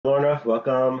Lorna,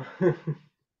 welcome.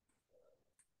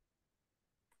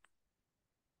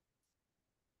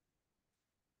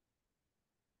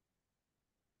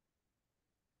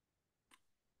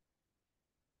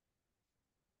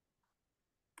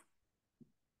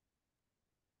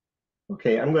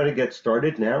 Okay, I'm going to get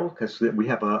started now because we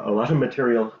have a lot of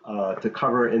material to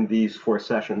cover in these four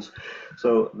sessions.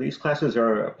 So these classes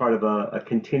are a part of a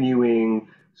continuing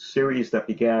series that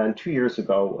began 2 years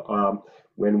ago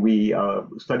when we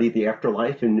studied the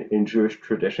afterlife in Jewish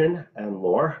tradition and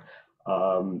lore.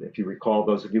 If you recall,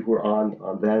 those of you who were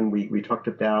on then, we talked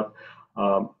about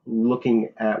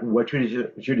looking at what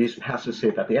Judaism has to say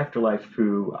about the afterlife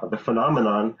through the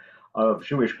phenomenon of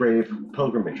Jewish grave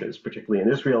pilgrimages, particularly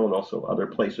in Israel and also other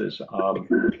places.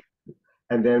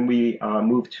 And then we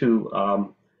moved to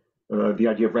the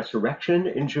idea of resurrection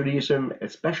in Judaism,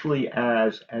 especially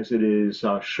as it is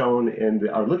shown in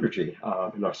our liturgy,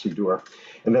 in our Siddur.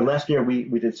 And then last year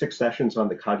we did 6 sessions on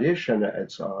the Kaddish and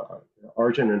its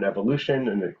origin and evolution,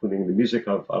 and including the music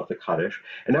of the Kaddish.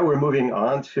 And now we're moving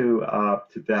on to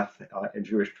death in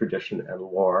Jewish tradition and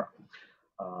lore.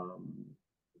 Um,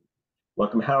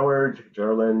 Welcome, Howard,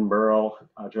 Geraldine and Merle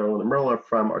are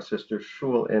from our sister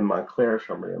Shul in Montclair.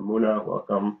 Shamri and Muna,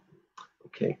 welcome.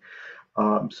 Okay.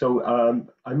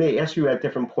 I may ask you at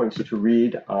different points to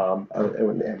read, and I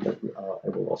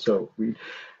will also read.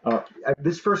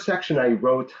 This first section I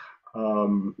wrote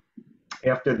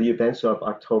after the events of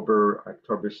October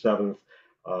 7th.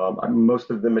 Most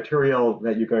of the material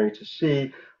that you're going to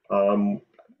see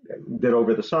did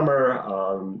over the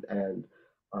summer and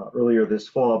earlier this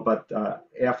fall, but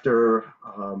after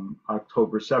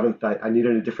October 7th, I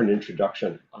needed a different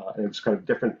introduction. And it's kind of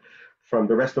different from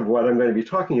the rest of what I'm going to be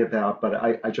talking about, but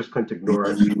I just couldn't ignore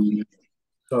it.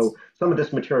 So some of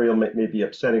this material may be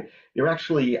upsetting. There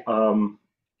actually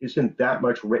isn't that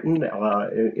much written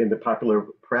in the popular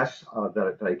press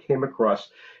that I came across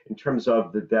in terms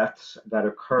of the deaths that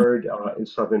occurred in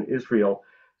southern Israel.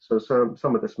 So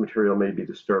some of this material may be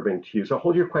disturbing to you. So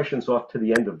hold your questions off to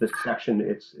the end of this section.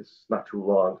 It's not too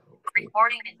long. Okay.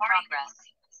 Recording in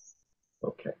progress.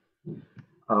 Okay.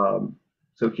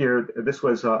 So here, this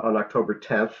was on October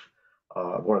 10th.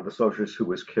 One of the soldiers who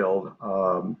was killed.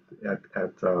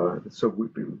 At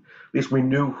least we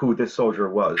knew who this soldier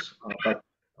was. But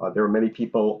there were many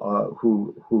people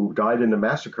who died in the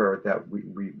massacre that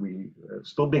we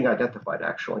still being identified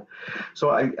actually. So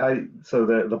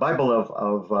the Bible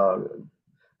of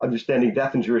Understanding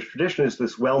Death in Jewish Tradition is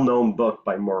this well-known book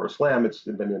by Morris Lamb. It's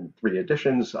been in 3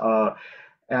 editions,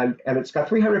 and it's got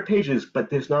 300 pages,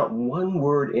 but there's not one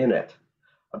word in it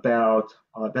about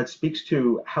that speaks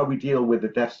to how we deal with the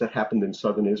deaths that happened in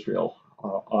southern Israel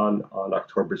on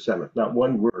October 7th. Not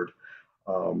one word.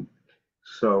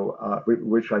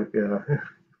 Which I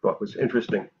thought was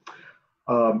interesting.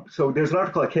 So there's an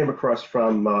article I came across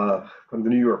from the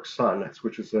New York Sun,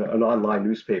 which is an online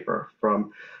newspaper,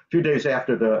 from a few days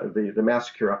after the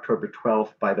massacre, October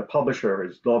 12th, by the publisher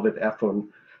is David Efron.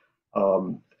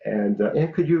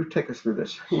 And could you take us through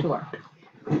this? Sure.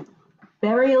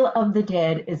 Burial of the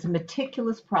dead is a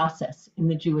meticulous process in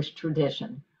the Jewish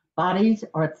tradition. Bodies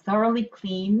are thoroughly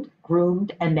cleaned,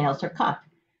 groomed, and nails are cut.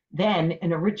 Then,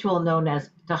 in a ritual known as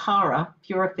tahara,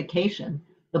 purification,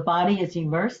 the body is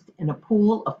immersed in a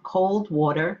pool of cold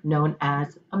water known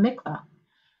as a mikvah.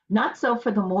 Not so for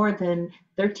the more than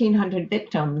 1,300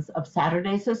 victims of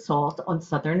Saturday's assault on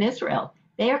southern Israel.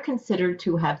 They are considered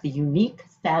to have the unique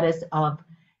status of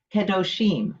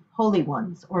kedoshim, holy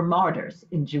ones, or martyrs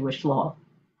in Jewish law.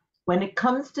 When it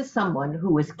comes to someone who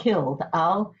was killed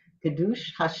al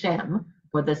Kedush Hashem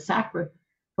for the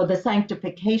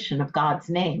sanctification of God's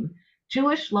name,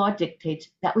 Jewish law dictates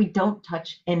that we don't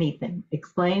touch anything,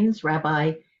 explains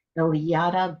Rabbi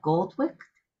Eliada Goldwick.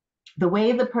 The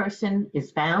way the person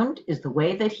is found is the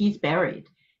way that he's buried.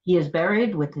 He is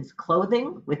buried with his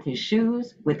clothing, with his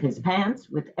shoes, with his pants,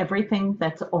 with everything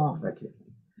that's on. Thank you.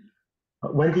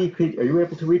 Wendy, are you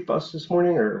able to read us this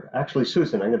morning? Or actually,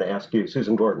 Susan, I'm going to ask you,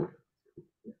 Susan Gordon.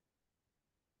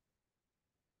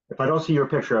 If I don't see your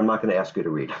picture, I'm not going to ask you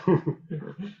to read.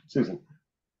 Susan.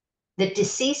 The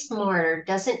deceased martyr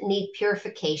doesn't need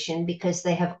purification because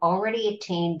they have already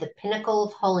attained the pinnacle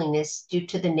of holiness due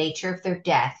to the nature of their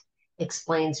death,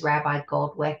 explains Rabbi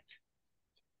Goldwick.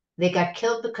 They got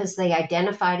killed because they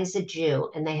identified as a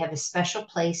Jew, and they have a special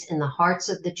place in the hearts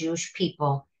of the Jewish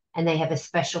people, and they have a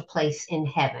special place in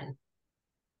heaven.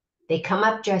 They come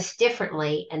up dressed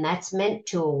differently, and that's meant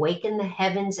to awaken the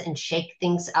heavens and shake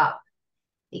things up.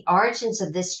 The origins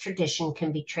of this tradition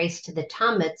can be traced to the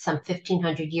Talmud some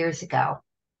 1,500 years ago.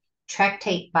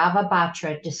 tractate Bava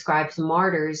Batra describes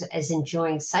martyrs as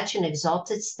enjoying such an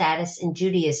exalted status in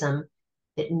Judaism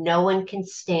that no one can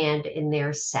stand in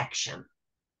their section.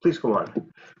 Please go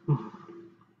on.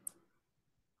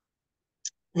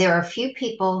 There are few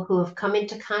people who have come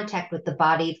into contact with the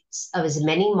bodies of as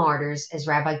many martyrs as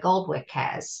Rabbi Goldwick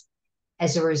has.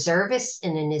 As a reservist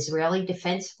in an Israeli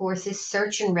Defense Forces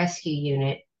search and rescue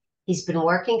unit, he's been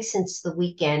working since the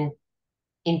weekend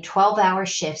in 12-hour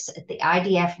shifts at the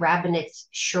IDF Rabbinate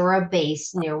Shura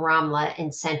base near Ramla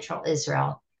in central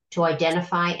Israel to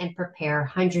identify and prepare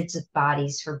hundreds of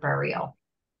bodies for burial.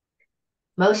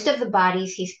 Most of the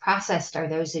bodies he's processed are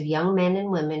those of young men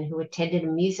and women who attended a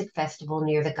music festival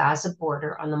near the Gaza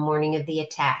border on the morning of the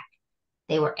attack.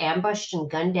 They were ambushed and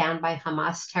gunned down by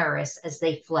Hamas terrorists as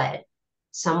they fled.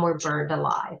 Some were burned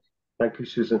alive. Thank you,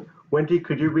 Susan. Wendy,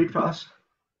 could you read for us?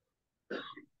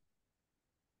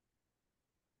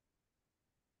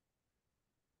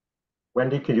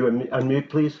 Wendy, could you unmute,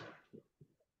 please?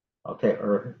 Okay,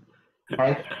 or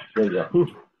Hank, there you go.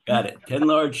 Got it. 10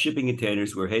 large shipping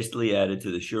containers were hastily added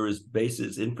to the Shura's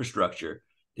base's infrastructure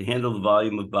to handle the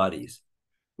volume of bodies.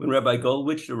 When Rabbi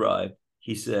Goldwich arrived,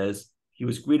 he says, he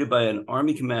was greeted by an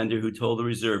army commander who told the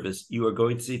reservists, "You are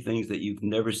going to see things that you've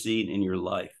never seen in your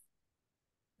life."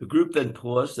 The group then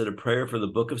paused, said a prayer for the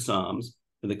Book of Psalms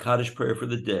and the Kaddish prayer for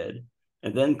the dead,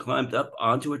 and then climbed up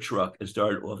onto a truck and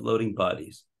started offloading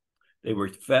bodies. They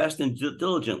worked fast and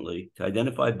diligently to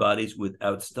identify bodies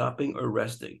without stopping or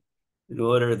resting, in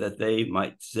order that they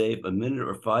might save a minute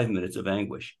or 5 minutes of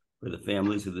anguish for the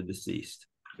families of the deceased.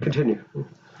 Continue.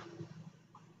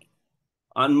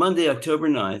 On Monday, October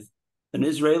 9th, an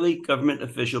Israeli government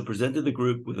official presented the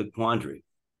group with a quandary.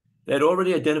 They had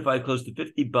already identified close to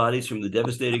 50 bodies from the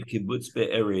devastated kibbutz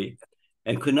Be'eri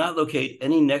and could not locate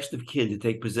any next of kin to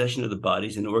take possession of the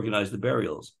bodies and organize the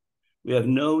burials. "We have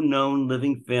no known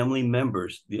living family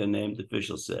members," the unnamed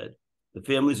official said. "The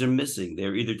families are missing. They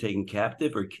are either taken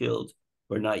captive or killed,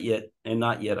 or not yet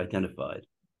identified."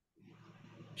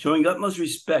 Showing utmost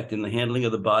respect in the handling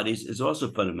of the bodies is also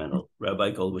fundamental,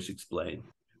 Rabbi Goldwich explained.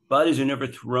 Bodies are never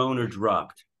thrown or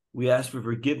dropped. We ask for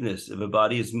forgiveness if a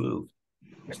body is moved.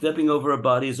 Stepping over a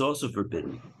body is also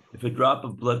forbidden. If a drop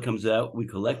of blood comes out, we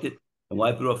collect it and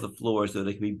wipe it off the floor so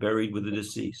they can be buried with the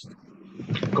deceased.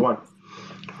 Go on.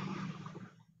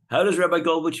 How does Rabbi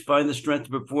Goldwich find the strength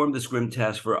to perform this grim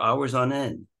task for hours on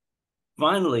end?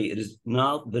 Finally, it is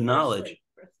the knowledge.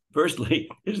 Firstly,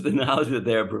 it is the knowledge that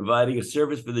they are providing a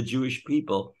service for the Jewish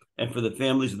people and for the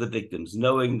families of the victims,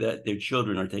 knowing that their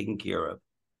children are taken care of.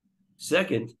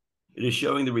 Second, it is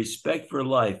showing the respect for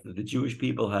life that the Jewish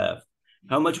people have,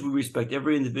 how much we respect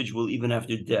every individual even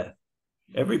after death.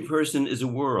 Every person is a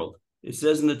world. It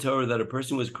says in the Torah that a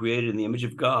person was created in the image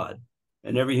of God,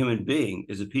 and every human being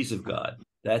is a piece of God.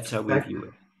 That's how we view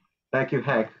it. Thank you,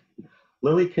 Hank.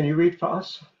 Lily, can you read for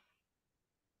us?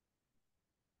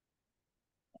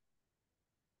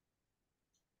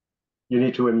 You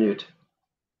need to unmute.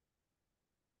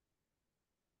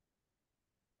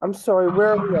 I'm sorry, where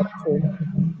are we up to?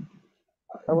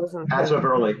 I wasn't As paying of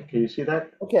early, can you see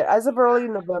that? Okay, as of early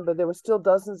November, there were still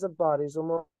dozens of bodies, or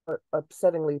more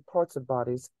upsettingly, parts of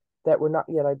bodies that were not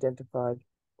yet identified.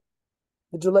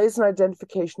 The delays in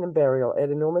identification and burial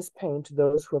add enormous pain to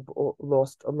those who have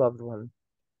lost a loved one.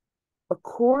 A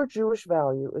core Jewish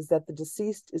value is that the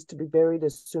deceased is to be buried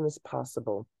as soon as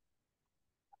possible.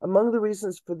 Among the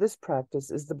reasons for this practice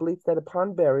is the belief that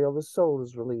upon burial, the soul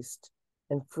is released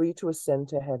and free to ascend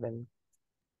to heaven.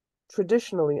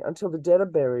 Traditionally, until the dead are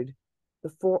buried,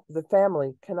 the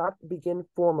family cannot begin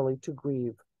formally to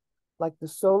grieve. Like the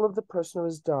soul of the person who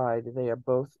has died, they are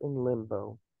both in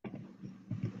limbo.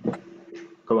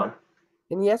 Go on.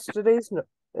 In yesterday's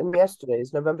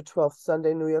November 12th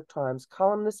Sunday New York Times,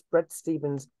 columnist Bret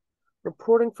Stephens,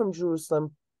 reporting from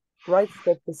Jerusalem, writes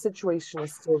that the situation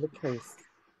is still the case.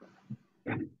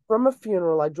 From a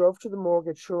funeral, I drove to the morgue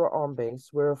at Shura Arm Base,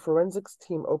 where a forensics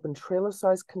team opened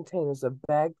trailer-sized containers of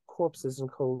bagged corpses in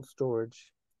cold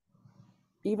storage.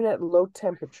 Even at low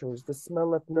temperatures, the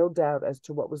smell left no doubt as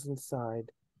to what was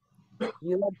inside.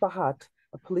 Gilad Bahat,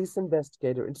 a police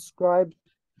investigator,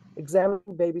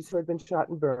 examined babies who had been shot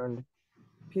and burned,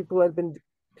 people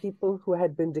who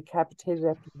had been decapitated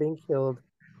after being killed,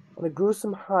 and a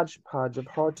gruesome hodgepodge of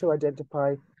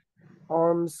hard-to-identify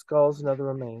arms, skulls, and other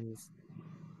remains.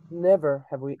 Never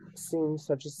have we seen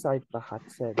such a sight, Bahat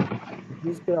said.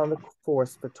 He's been on the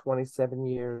force for 27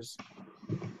 years.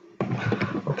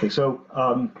 Okay, so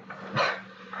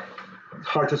it's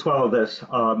hard to swallow this.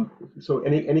 So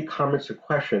any comments or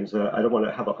questions? I don't want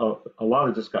to have a lot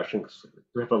of discussion because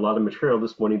we have a lot of material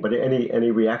this morning, but any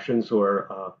reactions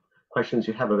or questions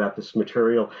you have about this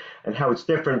material and how it's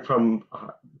different from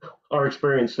our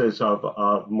experiences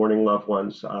of mourning loved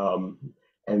ones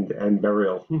and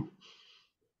burial.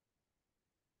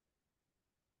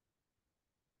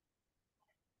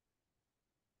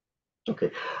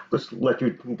 Okay, let's let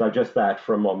you digest that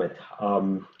for a moment.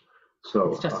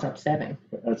 So It's just upsetting.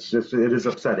 it is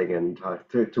upsetting, and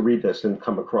to read this and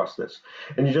come across this,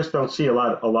 and you just don't see a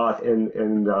lot in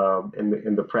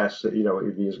the press,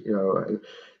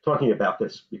 talking about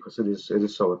this because it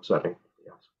is so upsetting.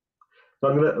 Yes. So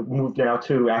I'm going to move now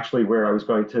to actually where I was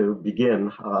going to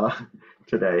begin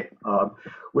today,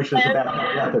 which is about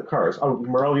how death occurs. Oh,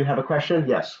 Merle, you have a question?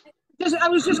 Yes. I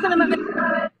was just going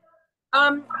to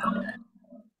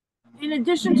in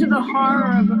addition to the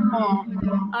horror of it all,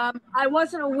 I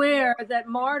wasn't aware that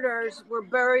martyrs were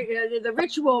buried. The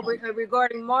ritual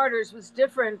regarding martyrs was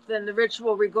different than the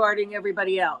ritual regarding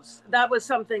everybody else. That was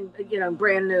something,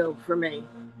 brand new for me.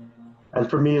 And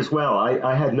for me as well,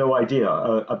 I had no idea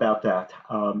about that.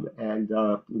 And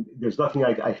there's nothing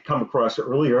I come across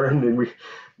earlier in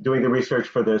doing the research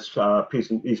for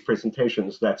these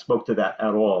presentations that spoke to that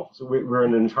at all. So we're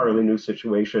in an entirely new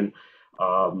situation.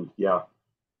 Yeah.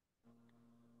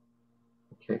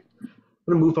 Okay. I'm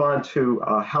going to move on to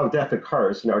how death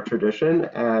occurs in our tradition.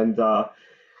 And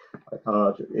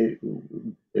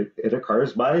it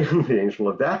occurs by the angel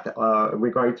of death.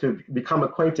 We're going to become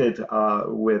acquainted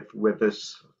with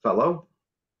this fellow.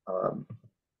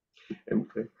 And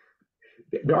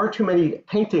there are too many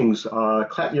paintings.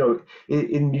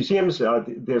 In museums,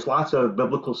 there's lots of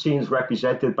biblical scenes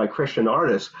represented by Christian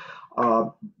artists,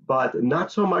 but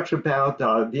not so much about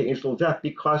the angel of death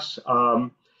because.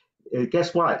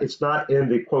 Guess what? It's not in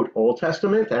the quote Old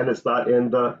Testament, and it's not in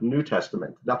the New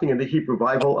Testament. Nothing in the Hebrew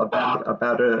Bible about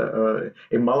a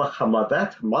Malach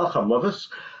HaMavet,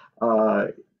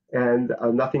 and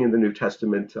nothing in the New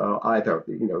Testament either.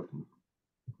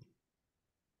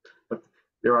 But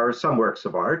there are some works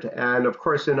of art, and of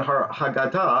course in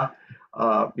Haggadah,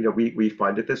 we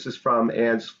find that this is from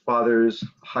Anne's father's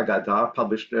Haggadah,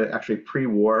 published actually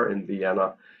pre-war in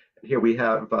Vienna. Here we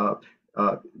have.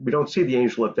 We don't see the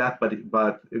angel of death,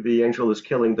 but the angel is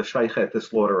killing the shaykhet, the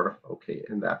slaughterer. Okay,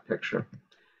 in that picture.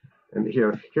 And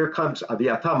here comes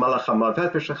Aviata Malach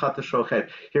HaMavet v'shachat hashochet.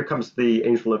 Here comes the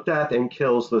angel of death and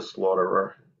kills the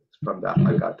slaughterer. It's from that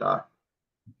Haggadah.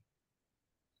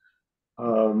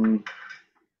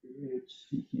 Let's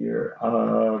see here.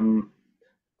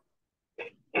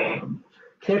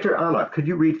 Cantor Anna, could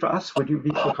you read for us? Would you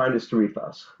be so kind as to read for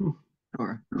us?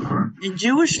 Sure. In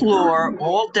Jewish lore,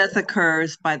 all death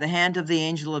occurs by the hand of the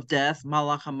angel of death,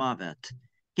 Malach HaMavet.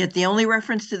 Yet the only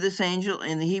reference to this angel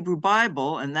in the Hebrew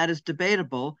Bible, and that is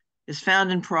debatable, is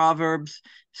found in Proverbs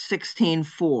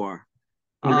 16:4.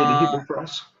 Can you read the Hebrew for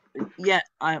us? Yeah,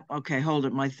 okay, hold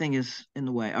it. My thing is in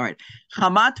the way. All right.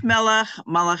 Hamat melech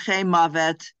malachei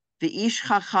mavet, v'ish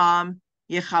chacham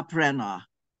yechaprena.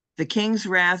 The king's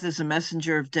wrath is a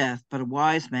messenger of death, but a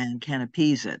wise man can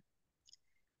appease it.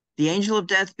 The angel of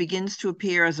death begins to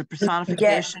appear as a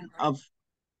personification of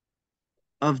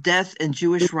death in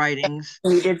Jewish writings.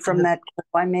 Read from that clip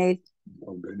I made.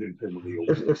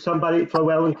 If somebody,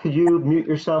 Ellen, could you mute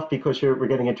yourself because we're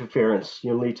getting interference?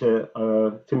 You'll need to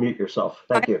mute yourself.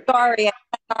 Thank you. Sorry,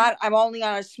 I'm only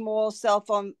on a small cell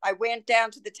phone. I went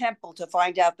down to the temple to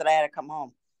find out that I had to come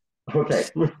home. Okay.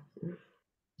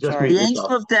 The angel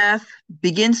of death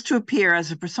begins to appear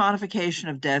as a personification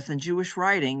of death in Jewish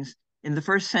writings in the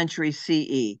 1st century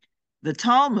CE. The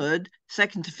Talmud,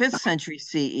 2nd to 5th century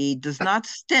CE, does not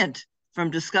stint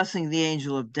from discussing the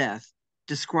angel of death,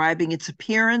 describing its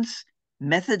appearance,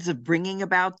 methods of bringing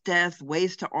about death,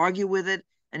 ways to argue with it,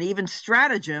 and even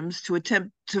stratagems to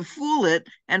attempt to fool it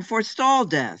and forestall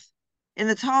death. In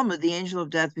the Talmud, the angel of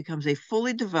death becomes a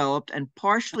fully developed and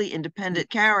partially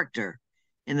independent character.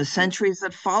 In the centuries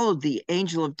that followed, the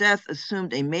angel of death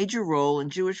assumed a major role in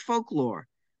Jewish folklore,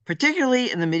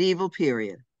 particularly in the medieval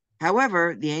period.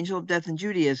 However, the angel of death in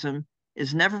Judaism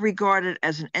is never regarded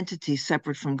as an entity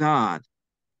separate from God.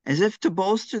 As if to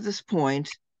bolster this point,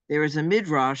 there is a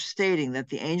midrash stating that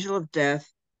the angel of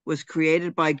death was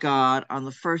created by God on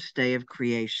the first day of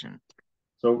creation.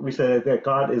 So we say that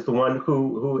God is the one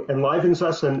who enlivens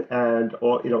us and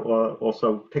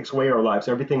also takes away our lives.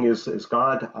 Everything is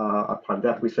God. Upon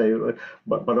death, we say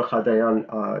Baruch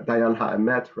Dayan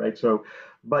Ha'emet, right? So,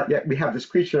 but yet we have this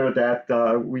creature that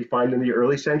we find in the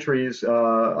early centuries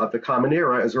of the Common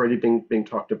Era is already being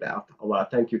talked about a lot.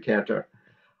 Thank you, Cantor.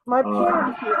 My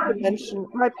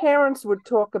parents would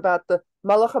talk about the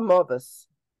Malach HaMavet.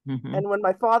 Mm-hmm. And when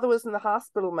my father was in the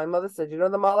hospital, my mother said, the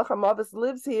Malach HaMavet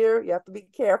lives here. You have to be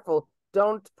careful.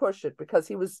 Don't push it, because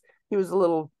he was a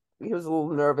little he was a little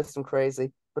nervous and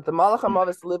crazy. But the Malach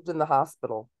HaMavet lived in the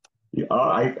hospital.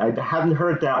 I haven't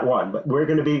heard that one, but we're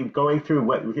going to be going through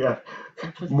what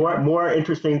more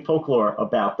interesting folklore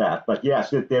about that. But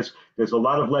yes, there's a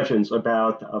lot of legends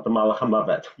about the Malach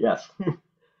HaMavet. Yes,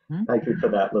 thank you for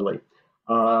that, Lily.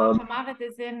 Malach HaMavet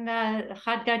is in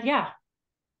Chad Gadya.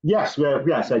 Yes,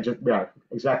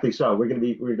 exactly. So we're going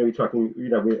to be talking.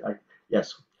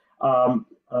 Yes.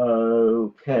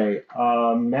 Okay.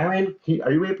 Marion,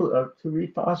 are you able to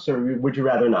read for us, or would you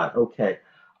rather not? Okay.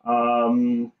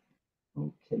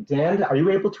 Okay, Dan, are you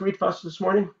able to read for us this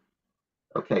morning?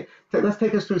 Okay, let's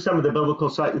take us through some of the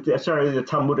the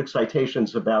Talmudic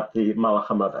citations about the Malach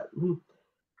HaMavet.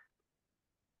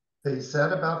 They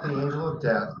said about the angel of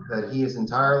death that he is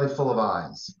entirely full of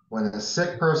eyes. When a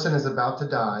sick person is about to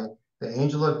die, the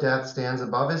angel of death stands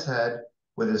above his head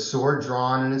with his sword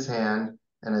drawn in his hand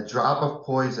and a drop of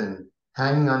poison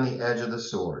hanging on the edge of the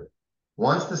sword.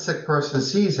 Once the sick person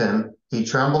sees him, he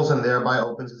trembles and thereby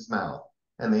opens his mouth,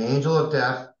 and the angel of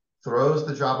death throws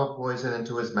the drop of poison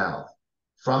into his mouth.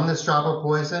 From this drop of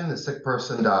poison, the sick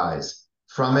person dies.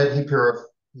 From it, he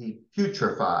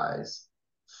putrefies.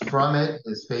 From it,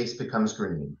 his face becomes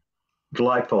green.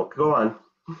 Delightful. Go on.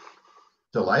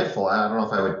 Delightful. I don't know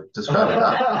if I would describe it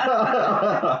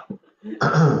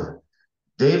that.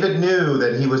 David knew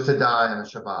that he was to die on a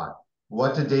Shabbat.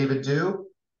 What did David do?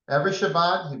 Every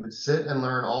Shabbat, he would sit and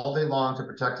learn all day long to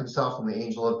protect himself from the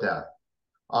angel of death.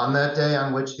 On that day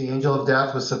on which the angel of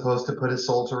death was supposed to put his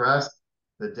soul to rest,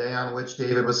 the day on which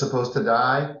David was supposed to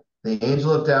die, the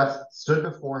angel of death stood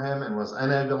before him and was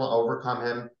unable to overcome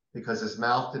him because his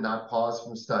mouth did not pause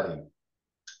from study.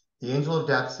 The angel of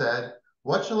death said,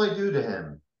 "What shall I do to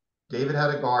him?" David had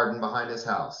a garden behind his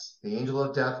house. The angel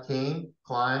of death came,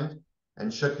 climbed,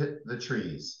 and shook the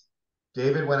trees.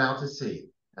 David went out to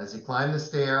see. As he climbed the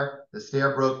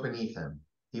stair broke beneath him.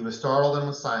 He was startled and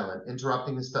was silent,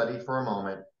 interrupting his study for a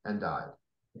moment, and died.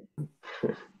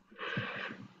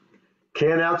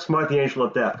 Can't outsmart the angel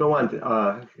of death. Go on,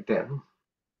 Dan.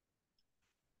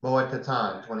 Moed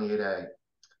Katan, 28a.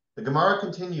 The Gemara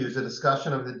continues a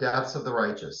discussion of the deaths of the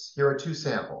righteous. Here are two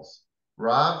samples.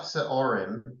 Rav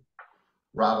Seorim,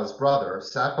 Rava's brother,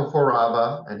 sat before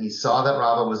Rava, and he saw that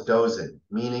Rava was dozing,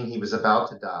 meaning he was about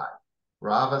to die.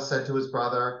 Rava said to his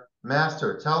brother,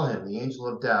 "Master, tell him, the angel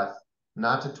of death,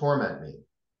 not to torment me."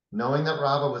 Knowing that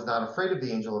Rava was not afraid of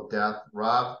the angel of death,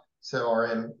 Rav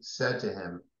Seorim said to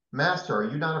him, "Master, are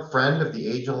you not a friend of the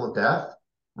angel of death?"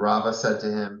 Rava said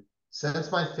to him,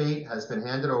 "Since my fate has been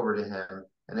handed over to him,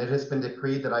 and it has been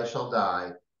decreed that I shall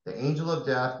die, the angel of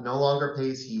death no longer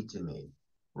pays heed to me."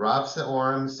 Rav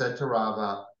Seorim said to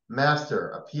Rava, "Master,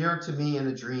 appear to me in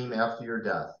a dream after your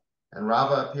death." And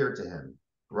Rava appeared to him.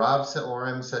 Rav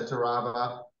Seorim said to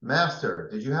Rava, "Master,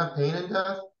 did you have pain in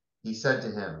death?" He said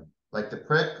to him, "Like the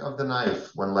prick of the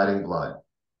knife when letting blood."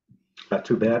 Not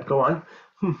too bad. Go on.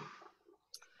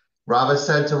 Rava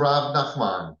said to Rav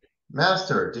Nachman,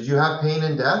 "Master, did you have pain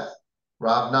in death?"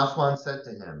 Rav Nachman said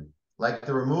to him, "Like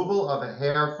the removal of a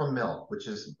hair from milk, which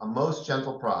is a most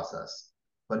gentle process.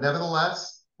 But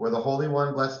nevertheless, were the Holy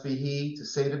One, blessed be he, to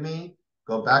say to me,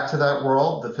 'Go back to that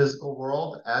world, the physical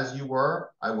world, as you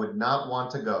were,' I would not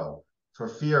want to go, for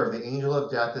fear of the angel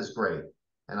of death is great,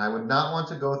 and I would not want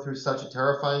to go through such a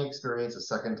terrifying experience a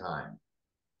second time."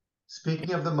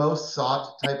 Speaking of the most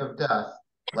sought type of death,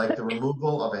 like the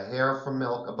removal of a hair from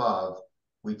milk above,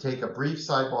 we take a brief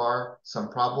sidebar, some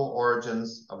probable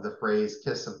origins of the phrase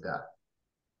kiss of death.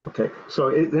 Okay, so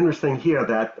it's interesting here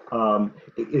that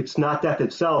it's not death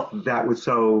itself that was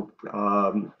so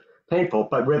painful,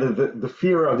 but rather the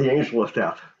fear of the angel of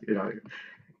death.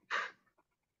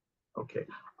 Okay,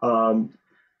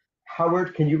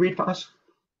 Howard, can you read for us?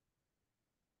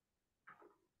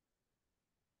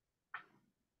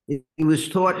 He was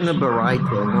taught in the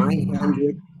Baraita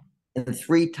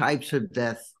 903 types of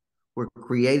death were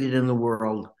created in the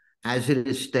world, as it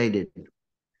is stated.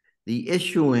 The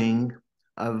issuing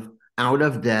out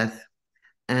of death,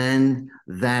 and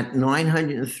that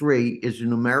 903 is a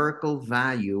numerical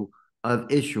value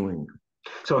of issuing.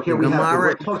 So here we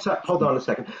have, hold on a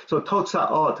second. So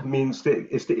totza'ot means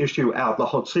it's to issue out,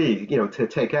 lahotzi, to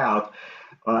take out.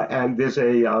 And there's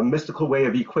a mystical way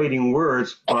of equating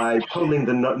words by totaling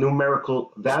the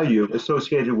numerical value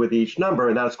associated with each number,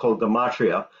 and that's called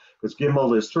gematria, because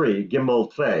gimel is 3,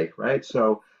 gimel tre, right?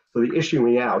 So the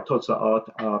issuing out,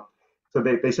 totza'ot, so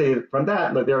they say from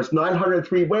that, there's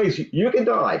 903 ways you can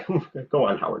die. Go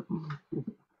on, Howard.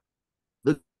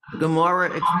 The Gemara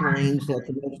explains that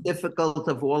the most difficult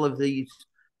of all of these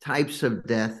types of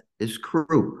death is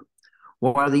croup,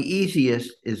 while the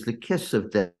easiest is the kiss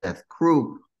of death.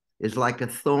 Croup is like a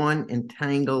thorn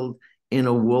entangled in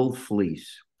a wool fleece,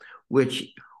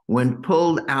 which, when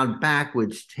pulled out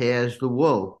backwards, tears the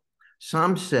wool.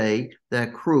 Some say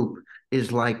that croup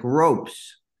is like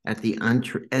ropes at the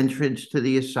entrance to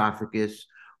the esophagus,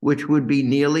 which would be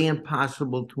nearly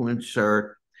impossible to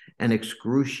insert and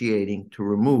excruciating to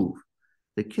remove.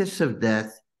 The kiss of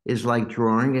death is like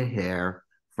drawing a hair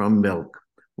from milk.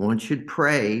 One should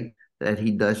pray that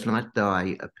he does not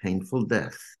die a painful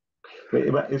death.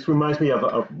 This reminds me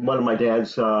of one of my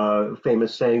dad's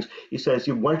famous sayings. He says,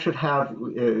 one should have,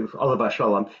 Olav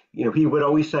Shalom, he would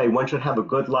always say, one should have a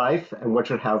good life and one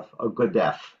should have a good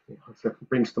death. So it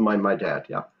brings to mind my dad,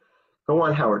 yeah. Go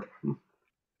on, Howard.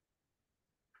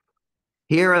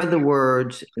 Here are the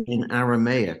words in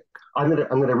Aramaic. I'm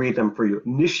gonna read them for you.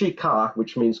 Nishika,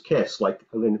 which means kiss, like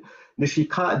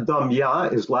Nishika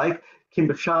damya is like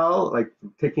kimbashal, like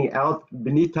taking out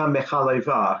benita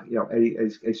mechaleva,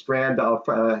 a strand of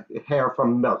hair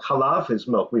from milk. Halav is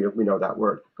milk. We know that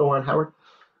word. Go on, Howard.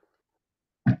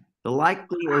 The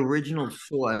likely original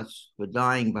source for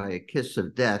dying by a kiss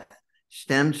of death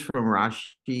stems from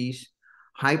Rashi's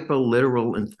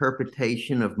hyperliteral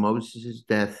interpretation of Moses'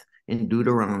 death in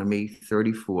Deuteronomy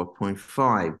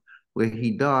 34.5, where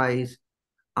he dies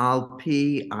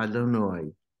al-pi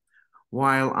Adonai,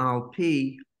 while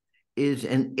al-pi is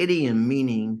an idiom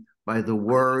meaning by the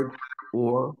word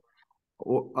or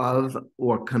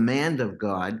command of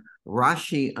God.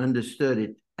 Rashi understood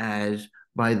it as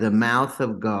by the mouth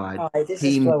of God. Hi, this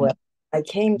is Chloe. I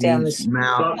came down this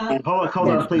mouth. Hold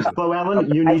on, please, Chloe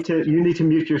Ellen. You need to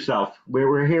mute yourself.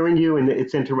 We're hearing you, and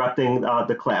it's interrupting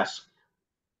the class.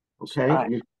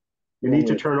 Okay. You need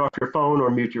to turn off your phone or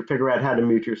figure out how to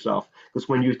mute yourself. Because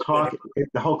when you talk,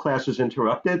 the whole class is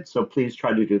interrupted. So please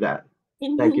try to do that.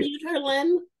 Can you mute her,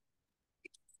 Len?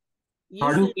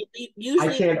 Pardon? I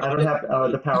can't. I don't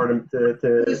have the power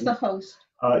to. Who's the host?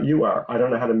 You are. I don't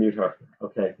know how to mute her.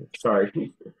 Okay.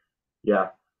 Sorry. Yeah.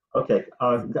 Okay.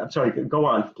 I'm sorry. Go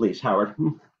on, please, Howard.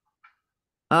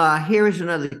 Here is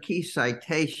another key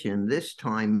citation, this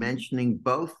time mentioning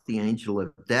both the angel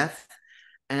of death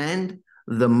and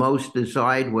the most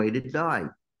desired way to die,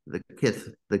 the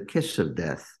kiss of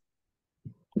death.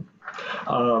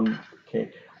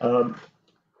 Okay.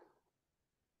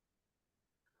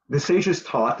 The sages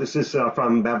taught, this is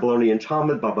from Babylonian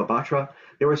Talmud, Baba Batra,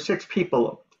 there were 6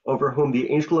 people over whom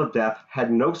the angel of death had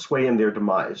no sway in their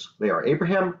demise. They are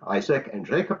Abraham, Isaac, and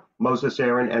Jacob, Moses,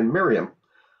 Aaron, and Miriam.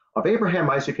 Of Abraham,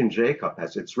 Isaac, and Jacob,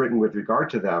 as it's written with regard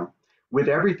to them, with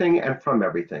everything and from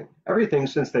everything. Everything,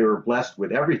 since they were blessed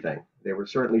with everything. They were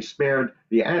certainly spared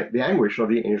the anguish of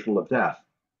the angel of death.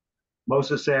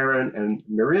 Moses, Aaron, and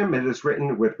Miriam, it is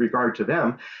written with regard to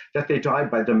them that they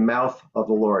died by the mouth of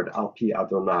the Lord, al-pi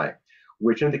Adonai,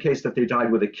 which indicates that they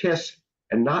died with a kiss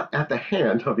and not at the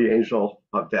hand of the angel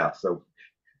of death. So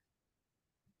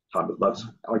Talmud loves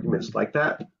arguments like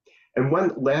that. And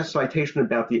one last citation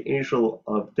about the angel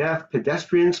of death: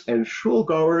 pedestrians and shul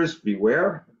goers,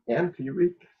 beware. Anne, can you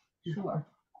read? Sure.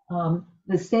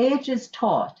 The sages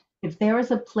taught, if there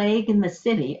is a plague in the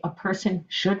city, a person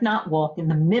should not walk in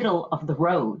the middle of the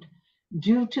road,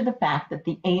 due to the fact that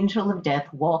the angel of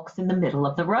death walks in the middle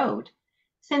of the road.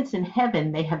 Since in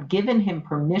heaven they have given him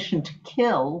permission to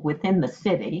kill within the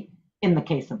city, in the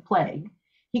case of plague,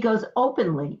 he goes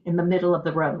openly in the middle of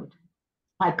the road.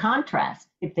 By contrast,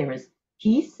 if there is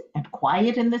peace and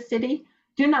quiet in the city,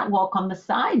 do not walk on the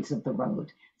sides of the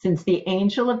road. Since the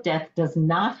angel of death does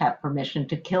not have permission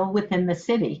to kill within the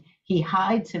city, he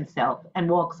hides himself and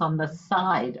walks on the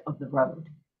side of the road.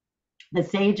 The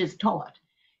sages taught,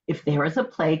 if there is a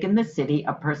plague in the city,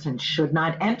 a person should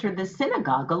not enter the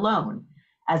synagogue alone,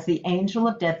 as the angel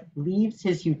of death leaves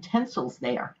his utensils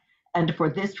there, and for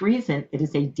this reason it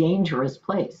is a dangerous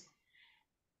place.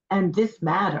 And this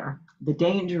matter, the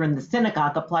danger in the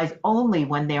synagogue, applies only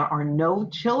when there are no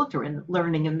children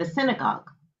learning in the synagogue,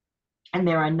 and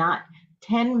there are not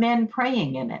 10 men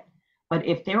praying in it. But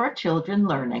if there are children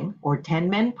learning or 10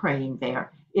 men praying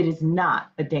there, it is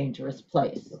not a dangerous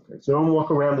place. Okay, so don't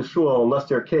walk around the shul unless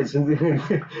there are kids in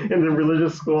the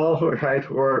religious school, right?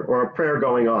 Or a prayer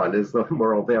going on is the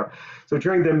moral there. So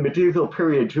during the medieval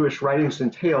period, Jewish writings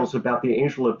and tales about the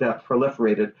angel of death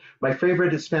proliferated. My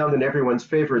favorite is found in everyone's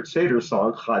favorite Seder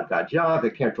song, Chad Gadya, the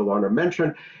Cantor Lerner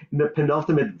mentioned. In the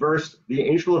penultimate verse, the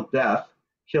angel of death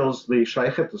kills the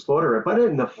shaykhet, the slaughterer, but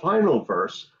in the final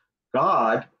verse,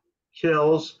 God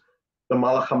kills the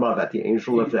Malach HaMavet, the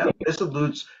angel of death. This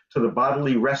alludes to the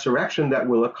bodily resurrection that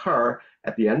will occur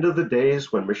at the end of the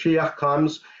days when Mashiach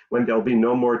comes, when there'll be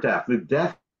no more death. The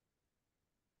death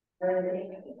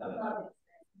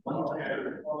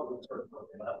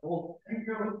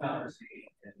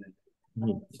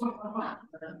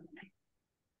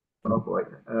Oh boy.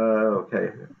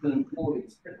 Okay.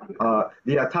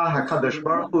 Here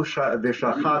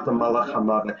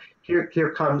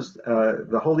comes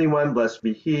the Holy One, blessed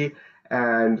be He,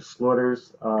 and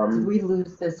slaughters. Did we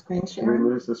lose the screen Did we share?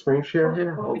 lose the screen share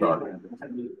here? Hold on.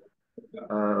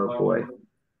 Oh boy.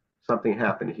 Something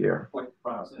happened here.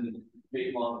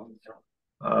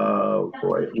 Oh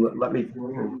boy. Let me.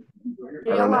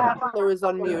 I don't know. Adler is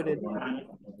unmuted.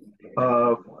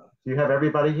 Do you have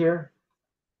everybody here?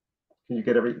 Can you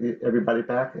get everybody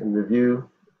back in the view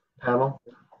panel?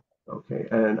 Okay,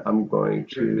 and I'm going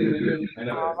to.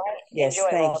 Yes,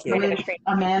 thank you.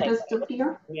 Amanda's still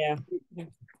here? Yeah.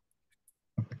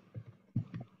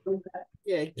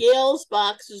 Yeah, Gail's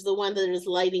box is the one that is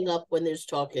lighting up when there's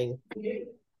talking.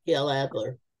 Gail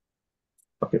Adler.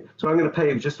 Okay, so I'm going to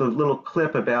play just a little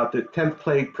clip about the 10th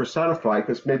plague personified,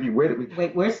 because maybe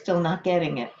Wait, we're still not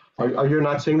getting it. Are you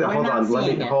not seeing that? We're Hold not on,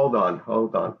 seeing it. hold on.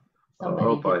 Somebody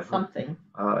Oh boy. did something.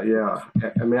 Yeah,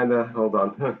 Amanda, hold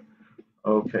on.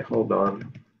 Okay, hold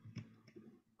on.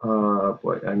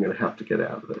 Boy, I'm going to have to get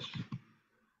out of this.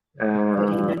 Hey,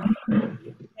 I'm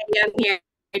here.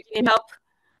 Can you help?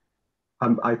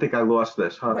 I think I lost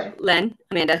this, huh? Len,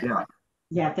 Amanda. Yeah.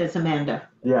 Yeah, there's Amanda.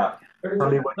 Yeah. Tell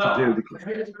me what to do.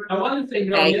 I wanted to say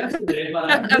no yesterday, but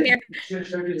I'm here. So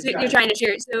you're trying to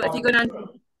share. So if you go down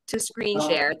to screen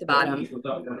share at the bottom.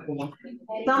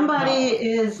 Somebody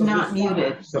is not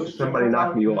muted. Somebody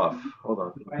knocked me off. Hold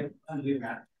on.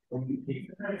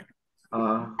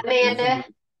 Amanda.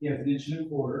 Yeah,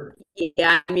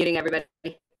 I'm muting everybody.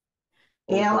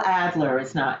 Gail Adler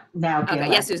is not now. Okay, Gail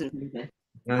yes, Adler. Susan.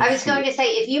 I was going to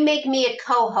say, if you make me a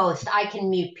co-host, I can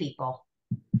mute people.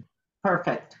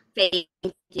 Perfect. Thank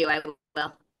you. I will.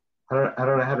 I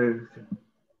don't know how to.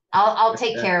 I'll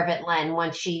take care of it, Len,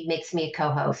 once she makes me a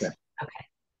co-host.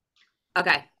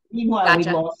 Okay. Meanwhile, we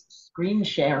lost screen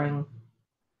sharing.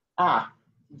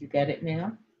 Did you get it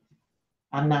now?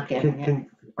 I'm not getting it.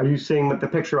 Are you seeing the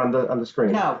picture on the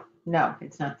screen? No,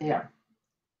 it's not there.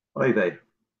 Oy vey.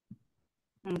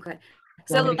 Okay.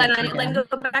 So Len, go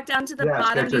back down to the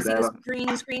bottom. Do you see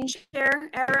the screen share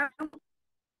arrow?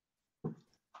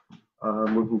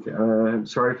 I'm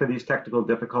sorry for these technical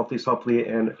difficulties. Hopefully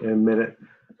in a minute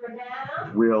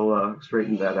we'll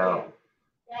straighten that out.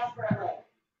 Desperately.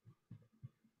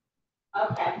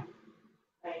 Okay.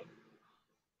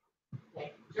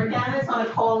 Jordana's on a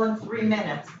call in 3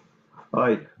 minutes.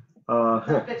 But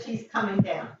she's coming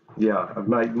down. Yeah,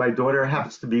 my daughter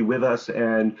happens to be with us,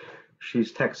 and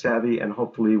she's tech savvy, and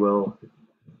hopefully will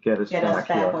get us back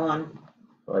here. On.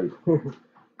 Right.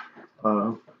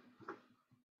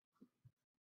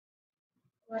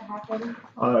 What happened?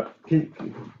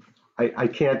 I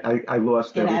can't. I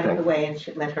lost Get everything. out of the way and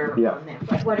should let her. Yeah. On there.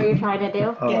 What are you trying to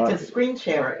do? Get to screen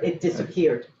share. It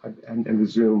disappeared. And the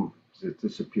Zoom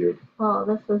disappeared. Oh,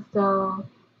 this is still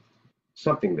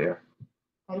Something there.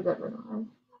 a good one.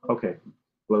 Okay,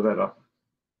 blow that up.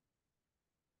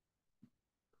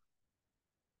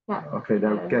 Yeah. Okay,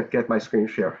 now get my screen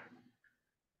share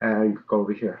and go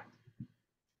over here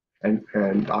and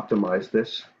optimize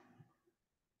this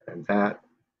and that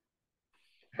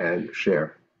and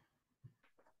share.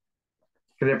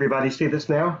 Can everybody see this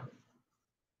now?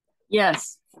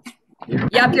 Yes.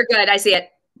 Yep, you're good. I see it.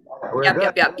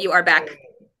 Yep. You are back.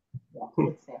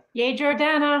 Yay,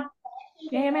 Jordana.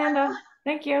 Yay, Amanda.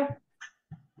 Thank you.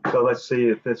 So let's see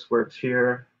if this works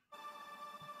here.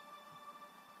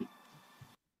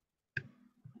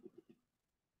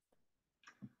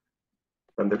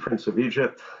 From the Prince of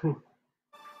Egypt.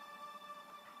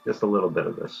 Just a little bit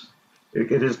of this.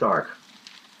 It is dark.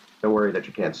 Don't worry that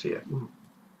you can't see it.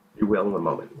 You will in a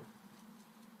moment.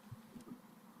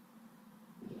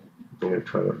 I'm going to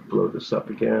try to blow this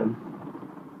up again.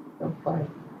 Okay.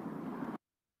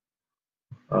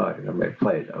 I may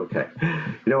play it. Okay.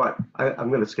 You know what? I'm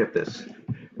going to skip this.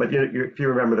 But if you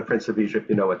remember the Prince of Egypt,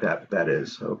 you know what that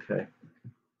is. Okay.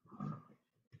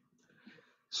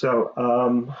 So,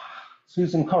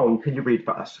 Susan Cohn, could you read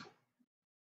for us?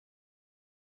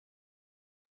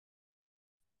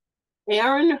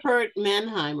 Aaron Hurt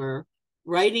Mannheimer,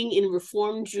 writing in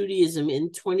Reform Judaism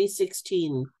in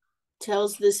 2016,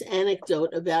 tells this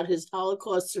anecdote about his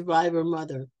Holocaust survivor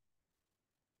mother.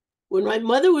 When my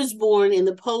mother was born in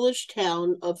the Polish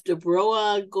town of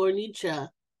Dąbrowa Górnicza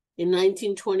in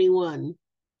 1921,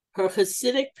 her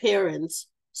Hasidic parents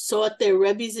sought their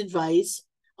Rebbe's advice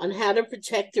on how to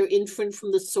protect their infant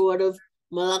from the sword of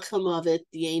Malach HaMavet,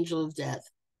 the angel of death.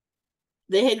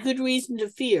 They had good reason to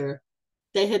fear,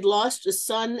 They had lost a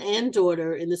son and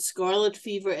daughter in the scarlet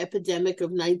fever epidemic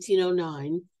of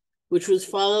 1909, which was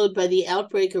followed by the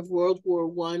outbreak of World War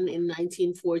I in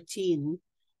 1914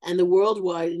 and the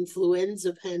worldwide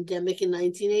influenza pandemic in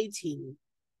 1918.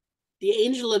 The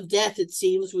angel of death, it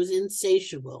seems, was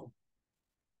insatiable.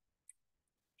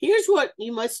 Here's what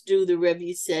you must do, the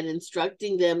Rebbe said,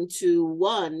 instructing them to,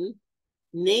 1,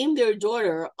 name their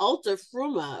daughter Alta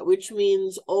Fruma, which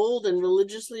means old and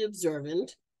religiously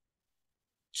observant.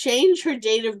 Change her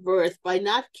date of birth by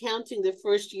not counting the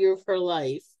first year of her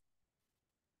life.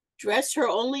 Dress her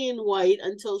only in white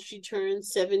until she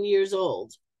turns 7 years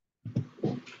old.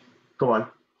 Go on.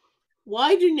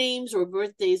 Why do names or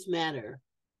birthdays matter?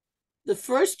 The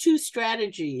first two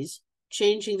strategies,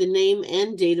 changing the name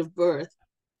and date of birth,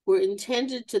 were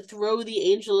intended to throw the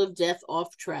angel of death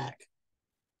off track.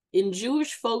 In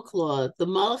Jewish folklore, the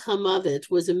Malach HaMavet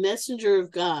was a messenger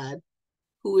of God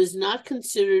who was not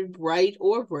considered bright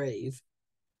or brave.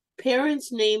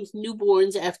 Parents named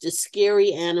newborns after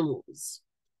scary animals: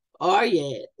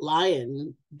 Aryeh,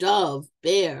 lion; dove,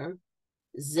 bear;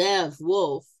 zev,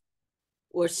 wolf;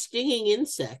 or stinging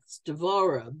insects,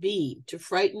 devora, bee, to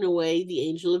frighten away the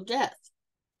angel of death.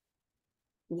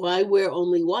 Why wear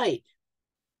only white?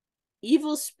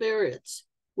 Evil spirits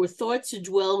were thought to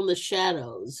dwell in the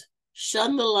shadows,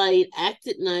 shun the light, act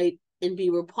at night, and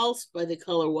be repulsed by the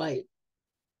color white.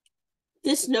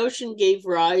 This notion gave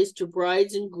rise to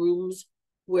brides and grooms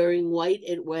wearing white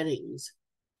at weddings.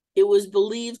 It was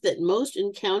believed that most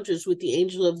encounters with the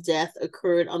angel of death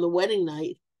occurred on the wedding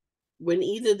night, when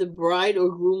either the bride or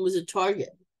groom was a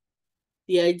target.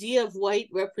 The idea of white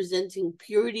representing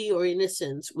purity or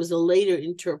innocence was a later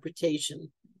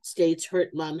interpretation, states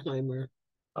Hert Mannheimer.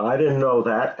 I didn't know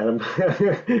that.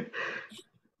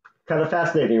 Kind of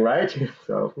fascinating, right?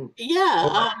 So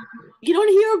yeah, you don't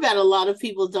hear about a lot of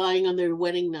people dying on their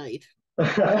wedding night.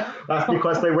 That's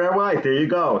because they wear white. There you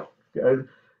go.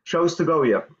 Shows to go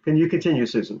here. Can you continue,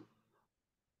 Susan?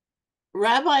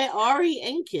 Rabbi Ari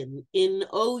Enkin in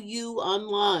OU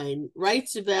Online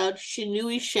writes about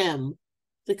Shinui Shem,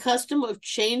 the custom of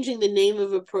changing the name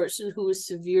of a person who is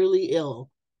severely ill.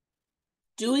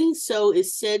 Doing so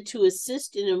is said to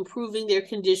assist in improving their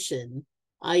condition,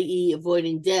 i.e.,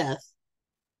 avoiding death.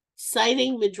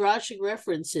 Citing Midrashic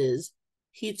references,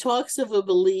 he talks of a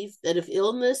belief that if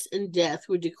illness and death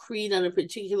were decreed on a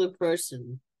particular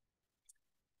person,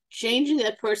 changing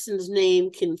that person's name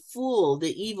can fool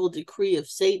the evil decree of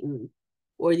Satan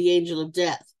or the angel of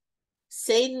death.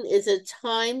 Satan is at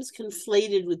times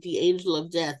conflated with the angel of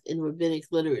death in rabbinic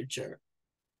literature.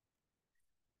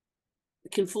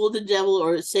 It can fool the devil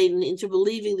or Satan into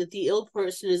believing that the ill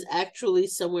person is actually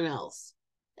someone else.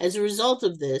 As a result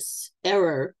of this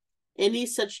error, any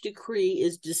such decree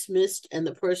is dismissed and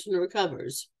the person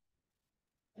recovers.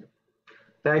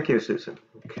 Thank you, Susan.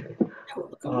 Okay.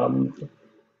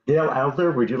 Gail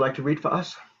Adler, would you like to read for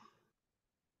us?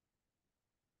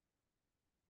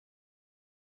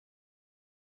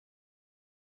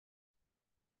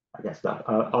 I guess not.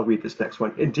 I'll read this next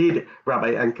one. Indeed,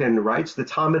 Rabbi Enkin writes, the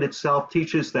Talmud itself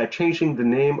teaches that changing the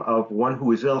name of one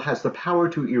who is ill has the power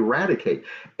to eradicate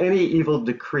any evil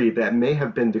decree that may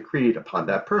have been decreed upon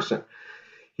that person.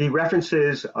 He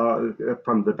references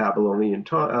from the Babylonian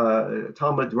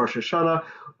Talmud, Rosh Hashanah,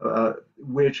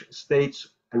 which states,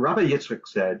 and Rabbi Yitzchak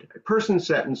said, a person's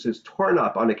sentence is torn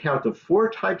up on account of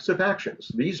 4 types of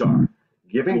actions. These are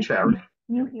giving charity,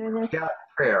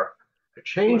 prayer, a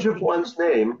change of one's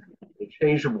name, a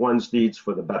change of one's deeds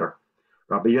for the better.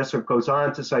 Rabbi Yitzchak goes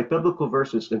on to cite biblical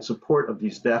verses in support of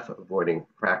these death-avoiding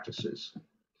practices.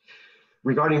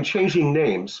 Regarding changing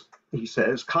names, he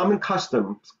says, common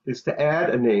custom is to add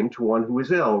a name to one who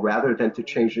is ill rather than to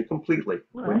change it completely.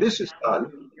 When this is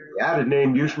done, the added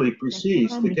name usually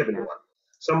precedes the given one.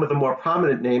 Some of the more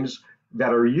prominent names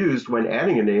that are used when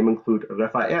adding a name include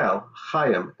Raphael,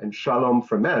 Chaim, and Shalom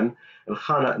for men, and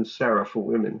Hannah and Sarah for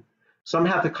women. Some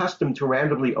have the custom to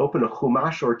randomly open a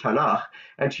Chumash or Tanakh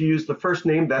and to use the first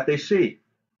name that they see.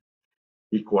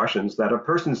 He cautions that a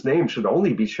person's name should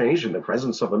only be changed in the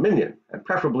presence of a minyan, and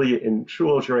preferably in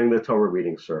shul during the Torah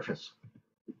reading service.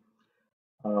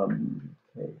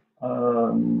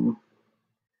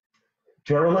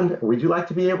 Geraldine, would you like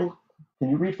to be able, can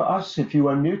you read for us if you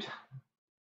unmute?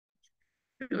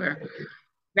 Sure.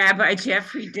 Rabbi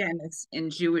Jeffrey Dennis in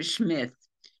Jewish Myth,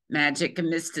 Magic and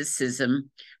Mysticism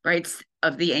writes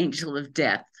of the angel of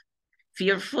death.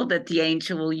 Fearful that the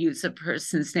angel will use a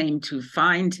person's name to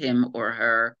find him or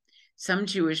her, some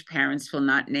Jewish parents will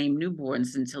not name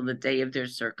newborns until the day of their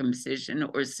circumcision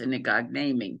or synagogue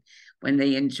naming, when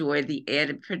they enjoy the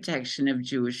added protection of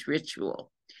Jewish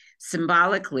ritual.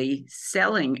 Symbolically,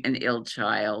 selling an ill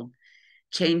child,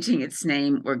 changing its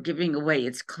name, or giving away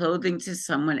its clothing to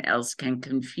someone else can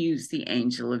confuse the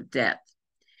angel of death.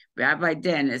 Rabbi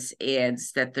Dennis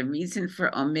adds that the reason for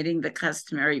omitting the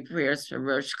customary prayers for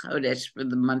Rosh Chodesh for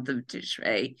the month of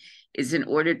Tishrei is in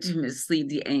order to mislead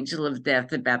the angel of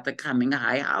death about the coming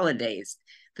high holidays,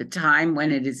 the time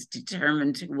when it is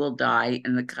determined who will die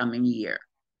in the coming year.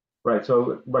 Right,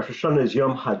 so Rosh Hashanah is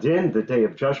Yom Hadin, the day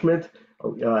of judgment.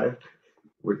 Are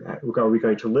we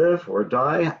going to live or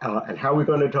die, and how are we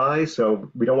going to die?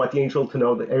 So we don't want the angel to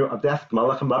know of death,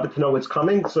 Malach HaMavet, to know it's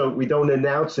coming, so we don't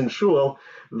announce in Shul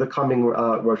the coming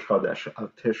Rosh Chodesh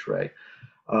of Tishrei.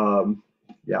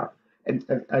 Yeah, and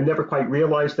I never quite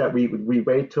realized that we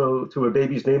wait to a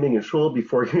baby's naming in Shul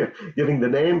before giving the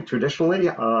name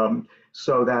traditionally,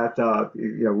 so that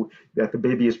that the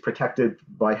baby is protected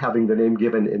by having the name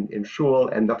given in Shul,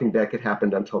 and nothing bad could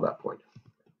happen until that point.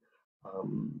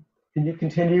 Can you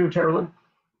continue, Geraldine?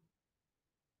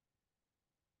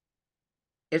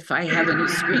 If I have a new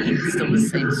screen, it's still the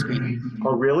same screen.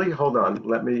 Oh, really? Hold on.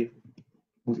 Let me.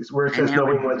 Where it says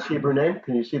knowing one's Hebrew name,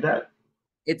 can you see that?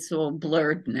 It's all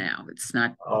blurred now. It's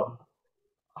not. Oh,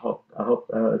 I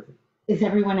hope. Is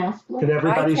everyone else blurred? Can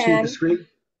everybody see the screen?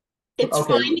 It's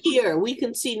fine here. We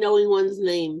can see knowing one's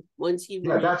name, one's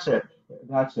Hebrew name. That's it.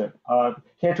 That's it.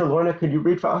 Cantor Lorna, could you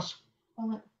read for us?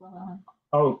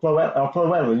 Oh,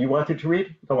 Floellen, you wanted to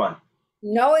read? Go on.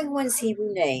 Knowing one's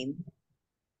Hebrew name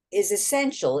is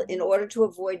essential in order to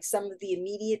avoid some of the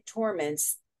immediate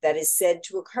torments that is said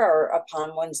to occur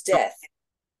upon one's death.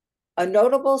 A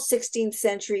notable 16th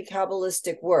century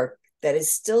Kabbalistic work that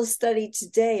is still studied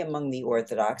today among the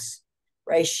Orthodox,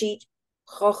 Reshit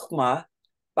Chochmah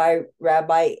by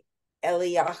Rabbi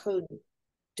Eliyahu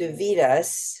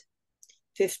Davidas,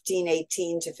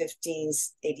 1518 to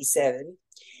 1587,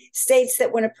 states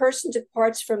that when a person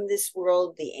departs from this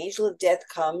world, the angel of death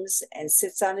comes and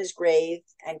sits on his grave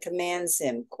and commands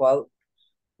him, quote,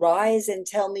 "Rise and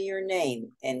tell me your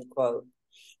name," end quote.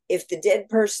 If the dead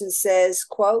person says,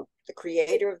 quote, "The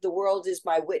creator of the world is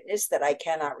my witness that I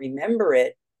cannot remember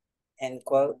it," end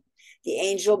quote, the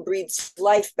angel breathes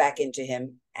life back into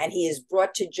him and he is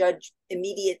brought to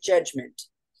immediate judgment.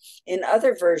 In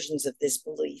other versions of this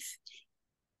belief,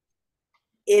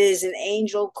 it is an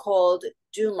angel called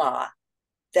Duma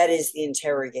that is the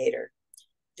interrogator.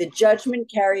 The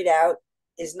judgment carried out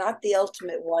is not the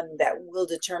ultimate one that will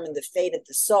determine the fate of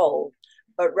the soul,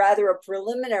 but rather a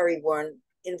preliminary one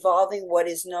involving what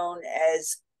is known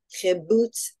as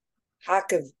Chibutz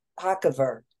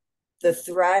Hakaver, the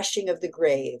thrashing of the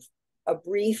grave, a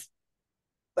brief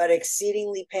but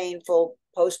exceedingly painful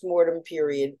post-mortem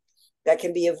period that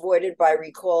can be avoided by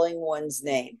recalling one's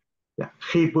name. Yeah,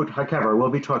 Chibut Hakever. We'll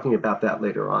be talking about that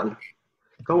later on.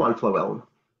 Go on, Floellen.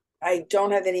 I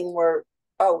don't have any more.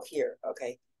 Oh, here.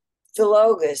 Okay.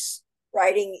 Philogus,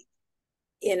 writing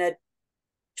in a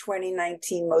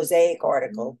 2019 Mosaic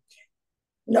article,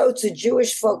 notes a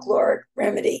Jewish folkloric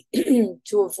remedy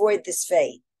to avoid this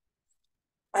fate.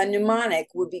 A mnemonic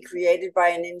would be created by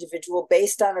an individual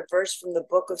based on a verse from the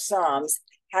book of Psalms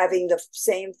having the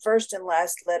same first and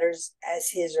last letters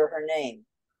as his or her name.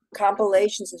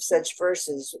 Compilations of such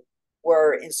verses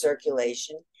were in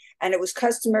circulation, and it was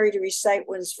customary to recite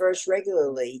one's verse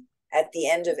regularly at the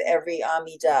end of every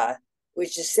Amidah,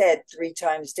 which is said 3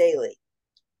 times daily.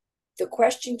 The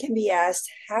question can be asked,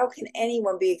 how can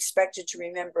anyone be expected to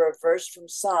remember a verse from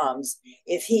Psalms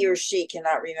if he or she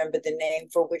cannot remember the name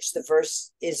for which the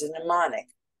verse is a mnemonic?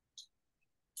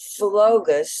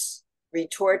 Philogus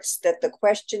retorts that the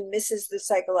question misses the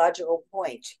psychological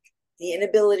point. The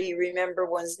inability to remember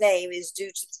one's name is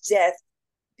due to death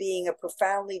being a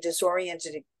profoundly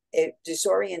disorienting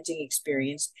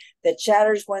experience that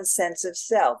shatters one's sense of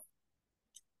self.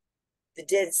 The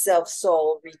dead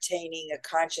self-soul retaining a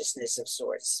consciousness of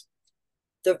sorts.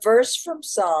 The verse from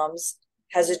Psalms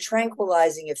has a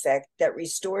tranquilizing effect that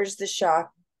restores the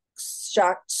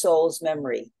shocked soul's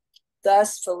memory.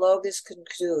 Thus, Philogus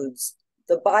concludes,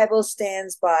 the Bible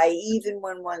stands by even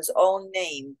when one's own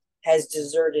name has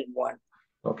deserted one.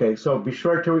 Okay, so be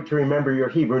sure to remember your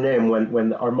Hebrew name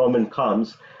when our moment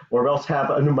comes, or else have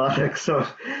a mnemonic. So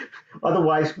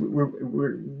otherwise,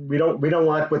 we don't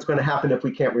want what's going to happen if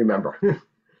we can't remember.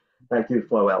 Thank you,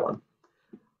 Floellen.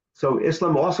 So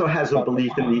Islam also has a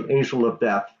belief in the angel of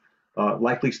death,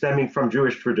 likely stemming from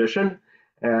Jewish tradition,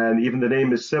 and even the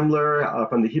name is similar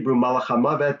from the Hebrew Malach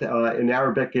HaMavet. In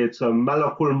Arabic, it's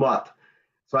Malakul Maut.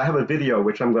 So I have a video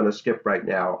which I'm going to skip right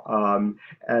now,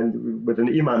 and with an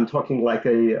imam talking like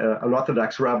an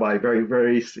Orthodox rabbi, very,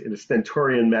 very in a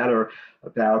stentorian manner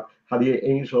about how the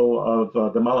angel of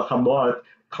the Malach HaMaut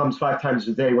comes 5 times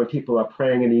a day when people are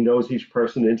praying, and he knows each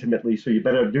person intimately. So you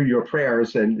better do your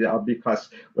prayers, and because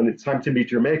when it's time to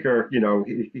meet your maker,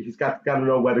 he's got to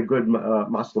know what a good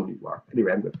Muslim you are.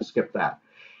 Anyway, I'm going to skip that.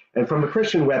 And from the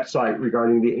Christian website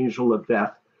regarding the angel of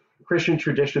death, Christian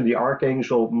tradition, the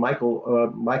archangel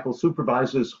Michael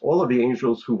supervises all of the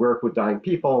angels who work with dying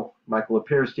people. Michael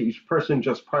appears to each person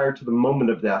just prior to the moment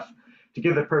of death to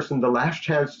give the person the last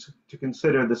chance to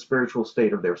consider the spiritual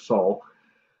state of their soul.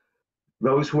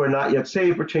 Those who are not yet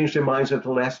saved or change their minds at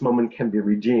the last moment can be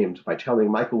redeemed. By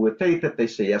telling Michael with faith that they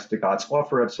say yes to God's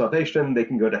offer of salvation, they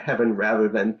can go to heaven rather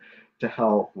than to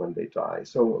hell when they die.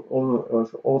 So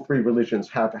all 3 religions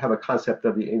have a concept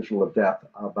of the angel of death,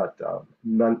 but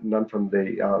none from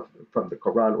the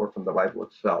Quran or from the Bible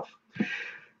itself.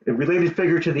 A related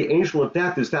figure to the angel of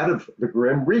death is that of the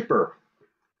Grim Reaper,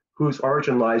 whose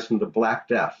origin lies in the Black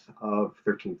Death of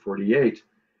 1348.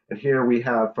 And here we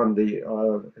have from the,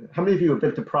 how many of you have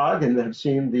been to Prague and have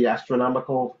seen the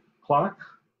astronomical clock,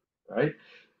 right?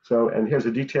 So, and here's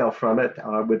a detail from it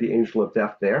with the angel of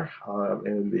death there.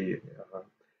 And the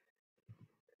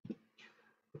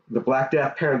Black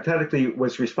Death parenthetically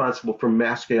was responsible for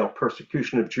mass-scale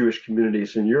persecution of Jewish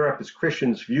communities in Europe, as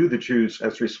Christians view the Jews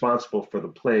as responsible for the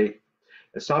plague.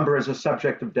 As somber as the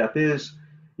subject of death is,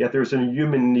 yet there's a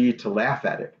human need to laugh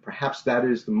at it. Perhaps that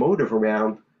is the motive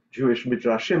around Jewish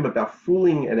midrashim about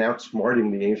fooling and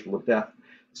outsmarting the angel of death.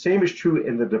 The same is true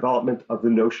in the development of the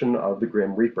notion of the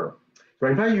Grim Reaper. So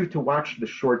I invite you to watch the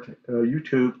short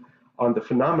YouTube on the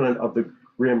phenomenon of the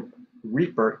Grim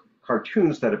Reaper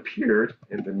cartoons that appeared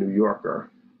in the New Yorker.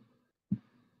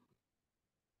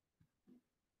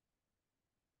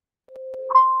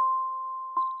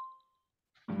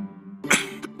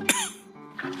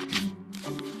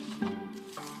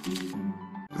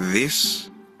 This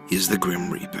is the Grim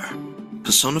Reaper,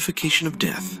 personification of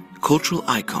death, cultural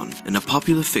icon, and a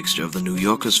popular fixture of the New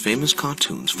Yorker's famous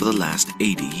cartoons for the last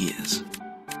 80 years.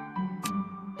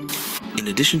 In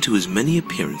addition to his many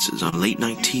appearances on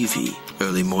late-night TV,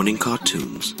 early morning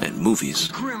cartoons, and movies,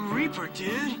 Grim Reaper,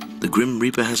 dude. the Grim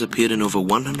Reaper has appeared in over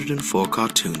 104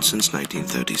 cartoons since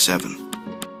 1937.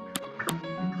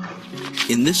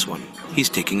 In this one, he's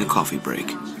taking a coffee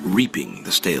break, reaping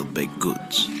the stale baked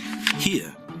goods.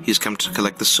 Here, he's come to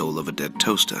collect the soul of a dead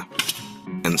toaster.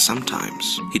 And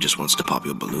sometimes, he just wants to pop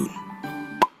your balloon.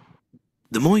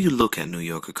 The more you look at New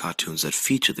Yorker cartoons that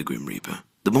feature the Grim Reaper,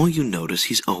 the more you notice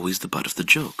he's always the butt of the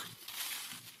joke.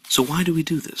 So why do we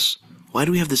do this? Why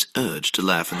do we have this urge to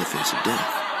laugh in the face of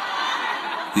death?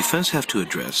 We first have to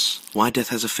address why death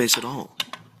has a face at all.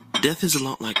 Death is a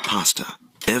lot like pasta.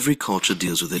 Every culture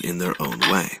deals with it in their own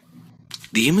way.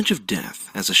 The image of death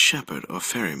as a shepherd or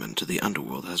ferryman to the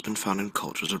underworld has been found in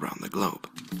cultures around the globe.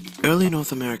 Early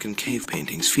North American cave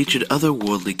paintings featured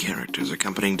otherworldly characters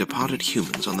accompanying departed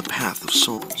humans on the path of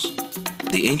souls.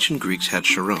 The ancient Greeks had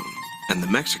Charon, and the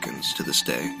Mexicans, to this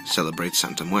day, celebrate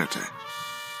Santa Muerte.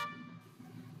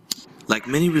 Like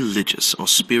many religious or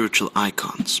spiritual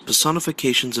icons,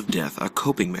 personifications of death are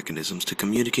coping mechanisms to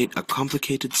communicate a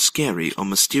complicated, scary, or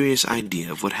mysterious idea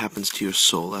of what happens to your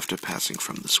soul after passing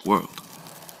from this world.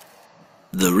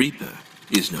 The Reaper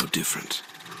is no different.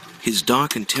 His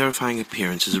dark and terrifying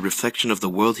appearance is a reflection of the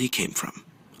world he came from,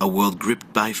 a world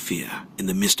gripped by fear in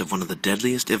the midst of one of the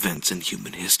deadliest events in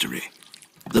human history,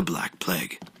 the Black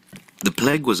Plague. The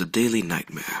plague was a daily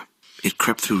nightmare. It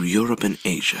crept through Europe and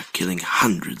Asia, killing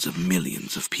hundreds of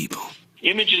millions of people.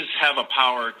 Images have a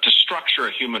power to structure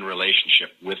a human relationship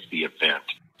with the event.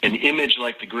 An image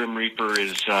like the Grim Reaper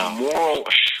is a moral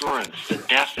assurance that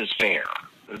death is fair.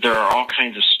 There are all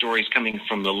kinds of stories coming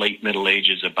from the late Middle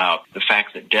Ages about the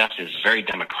fact that death is very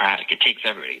democratic. It takes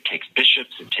everybody. It takes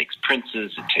bishops, it takes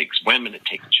princes, it takes women, it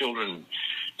takes children,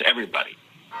 everybody.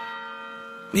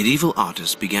 Medieval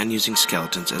artists began using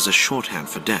skeletons as a shorthand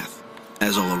for death,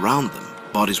 as all around them,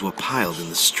 bodies were piled in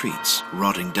the streets,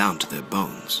 rotting down to their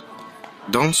bones.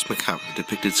 Danse Macabre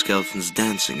depicted skeletons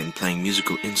dancing and playing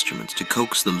musical instruments to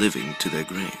coax the living to their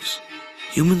graves.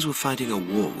 Humans were fighting a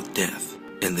war with death,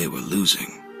 and they were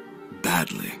losing.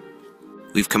 Badly.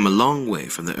 We've come a long way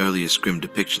from the earliest grim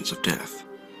depictions of death.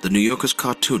 The New Yorker's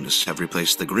cartoonists have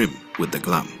replaced the grim with the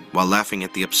glum, while laughing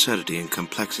at the absurdity and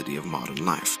complexity of modern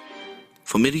life.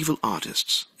 For medieval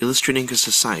artists, illustrating a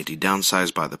society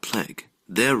downsized by the plague,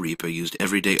 their Reaper used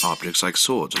everyday objects like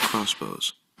swords or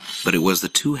crossbows. But it was the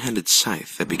two-handed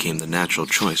scythe that became the natural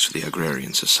choice for the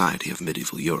agrarian society of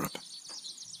medieval Europe.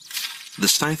 The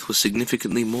scythe was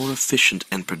significantly more efficient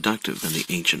and productive than the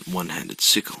ancient one-handed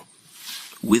sickle.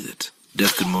 With it,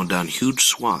 death could mow down huge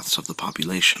swaths of the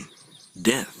population.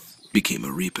 Death became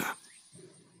a Reaper.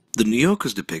 The New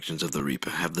Yorker's depictions of the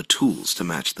Reaper have the tools to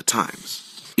match the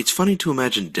times. It's funny to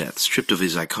imagine Death stripped of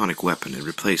his iconic weapon and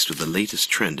replaced with the latest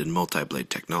trend in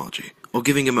multi-blade technology, or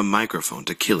giving him a microphone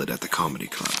to kill it at the comedy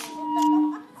club.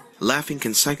 Laughing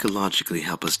can psychologically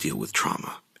help us deal with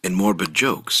trauma, and morbid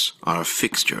jokes are a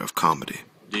fixture of comedy.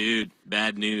 Dude,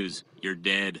 bad news. You're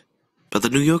dead. But the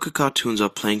New Yorker cartoons are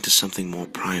playing to something more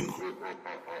primal.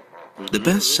 The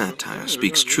best satire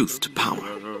speaks truth to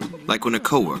power, like when a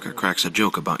coworker cracks a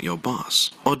joke about your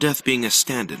boss, or Death being a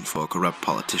stand-in for a corrupt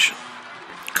politician.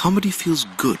 Comedy feels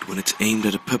good when it's aimed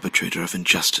at a perpetrator of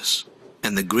injustice,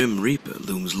 and the Grim Reaper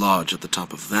looms large at the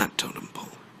top of that totem pole.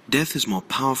 Death is more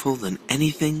powerful than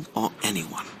anything or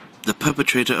anyone, the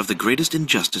perpetrator of the greatest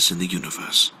injustice in the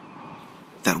universe,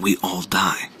 that we all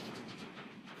die.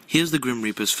 Here's the Grim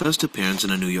Reaper's first appearance in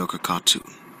a New Yorker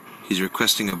cartoon. He's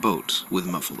requesting a boat with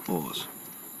muffled oars.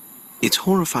 It's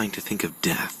horrifying to think of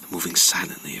Death moving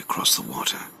silently across the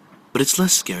water, but it's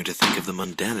less scary to think of the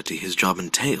mundanity his job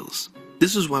entails.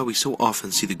 This is why we so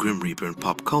often see the Grim Reaper in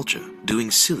pop culture,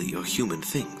 doing silly or human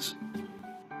things.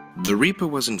 The Reaper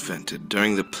was invented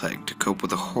during the plague to cope with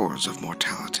the horrors of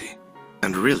mortality.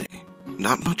 And really,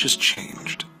 not much has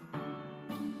changed.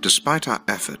 Despite our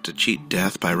effort to cheat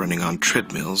death by running on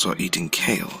treadmills or eating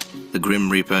kale, the Grim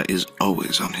Reaper is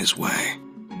always on his way.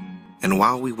 And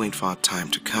while we wait for our time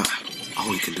to come,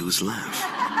 all we can do is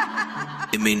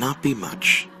laugh. It may not be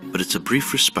much, but it's a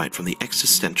brief respite from the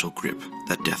existential grip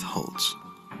that death holds.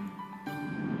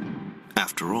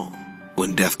 After all,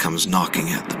 when death comes knocking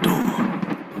at the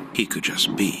door, he could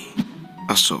just be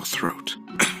a sore throat.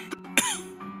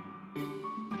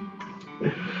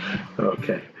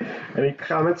 Okay. Any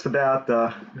comments about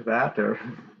that, or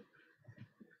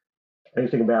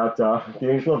anything about the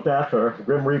Angel of Death, or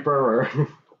Grim Reaper, or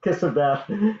Kiss of Death?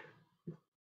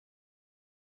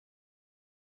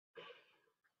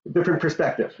 Different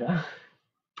perspectives. Yeah?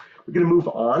 We're going to move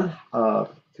on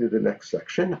to the next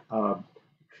section about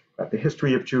the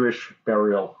history of Jewish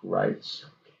burial rites.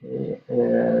 Okay.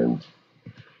 And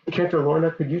Cantor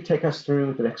Lorna, could you take us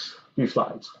through the next few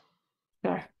slides?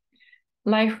 Sure.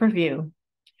 Life review.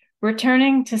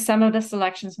 Returning to some of the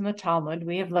selections from the Talmud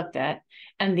we have looked at,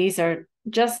 and these are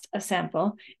just a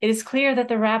sample, it is clear that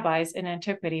the rabbis in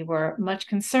antiquity were much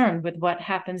concerned with what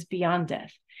happens beyond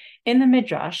death. In the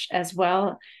Midrash, as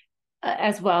well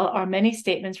are many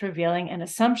statements revealing an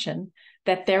assumption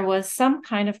that there was some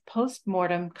kind of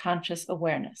post-mortem conscious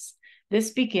awareness. This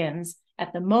begins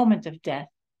at the moment of death,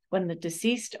 when the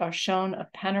deceased are shown a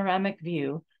panoramic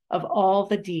view of all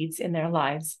the deeds in their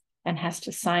lives and has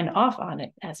to sign off on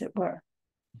it, as it were.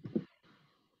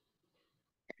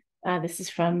 This is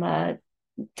from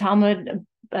Talmud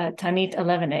Tanit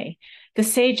 11a. The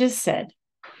sages said,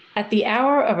 at the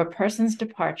hour of a person's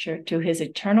departure to his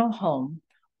eternal home,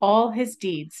 all his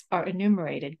deeds are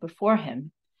enumerated before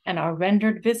him and are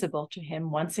rendered visible to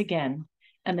him once again,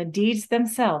 and the deeds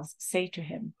themselves say to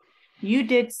him, you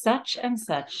did such and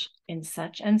such in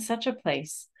such and such a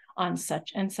place on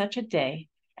such and such a day,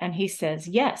 and he says,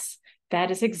 yes, that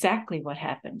is exactly what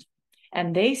happened.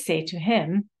 And they say to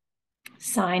him,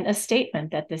 sign a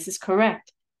statement that this is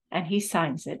correct, and he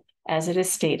signs it as it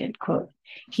is stated, quote,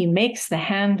 he makes the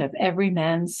hand of every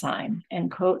man sign, end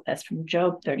quote. That's from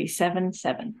Job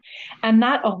 37:7. And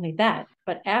not only that,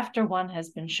 but after one has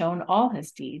been shown all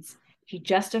his deeds, he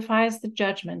justifies the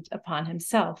judgment upon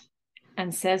himself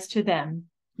and says to them,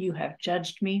 you have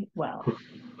judged me well.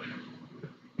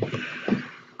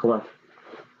 Go on.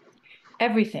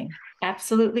 Everything,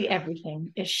 absolutely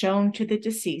everything, is shown to the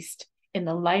deceased in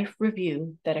the life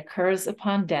review that occurs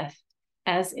upon death,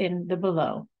 as in the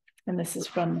below. And this is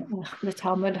from the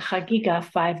Talmud Chagiga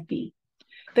 5b.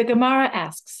 The Gemara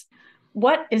asks,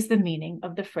 what is the meaning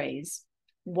of the phrase,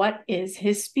 what is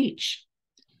his speech?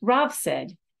 Rav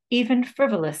said, even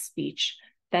frivolous speech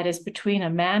that is between a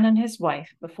man and his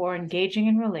wife before engaging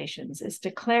in relations is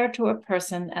declared to a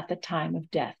person at the time of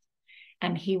death,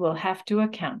 and he will have to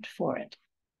account for it.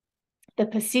 The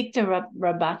Pesikta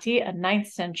Rabbati, a 9th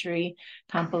century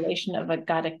compilation of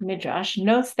Aggadic Midrash,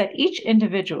 notes that each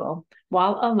individual,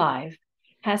 while alive,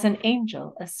 has an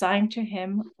angel assigned to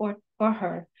him or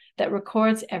her that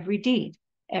records every deed,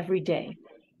 every day.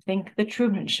 Think the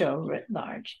Truman Show writ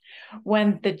large.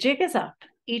 When the jig is up,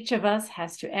 each of us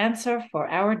has to answer for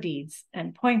our deeds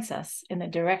and points us in the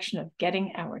direction of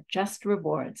getting our just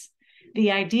rewards.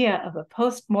 The idea of a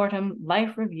post-mortem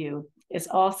life review is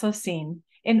also seen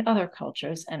in other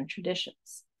cultures and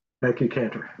traditions. Thank you,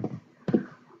 Cantor.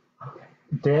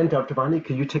 Dan Dovdevani,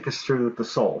 can you take us through the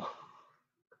soul?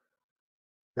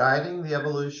 Guiding the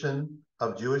evolution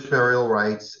of Jewish burial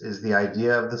rites is the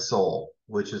idea of the soul,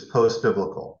 which is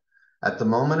post-biblical. At the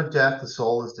moment of death, the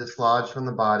soul is dislodged from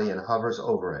the body and hovers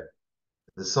over it.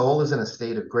 The soul is in a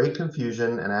state of great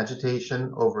confusion and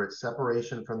agitation over its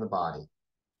separation from the body.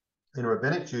 In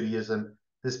Rabbinic Judaism,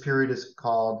 this period is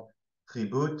called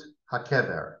Chibut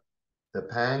HaKever, the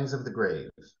pangs of the grave.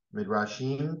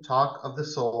 Midrashim talk of the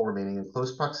soul remaining in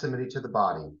close proximity to the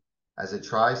body as it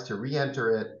tries to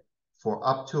re-enter it for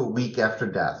up to a week after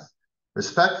death.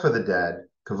 Respect for the dead,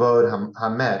 kavod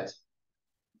hamet,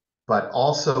 but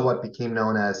also what became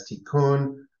known as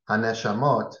tikkun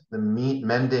haneshamot, the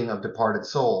mending of departed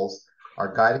souls,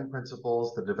 are guiding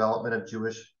principles, the development of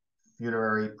Jewish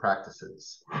funerary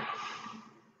practices.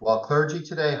 While clergy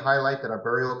today highlight that our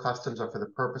burial customs are for the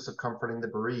purpose of comforting the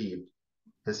bereaved,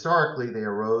 historically they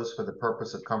arose for the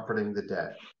purpose of comforting the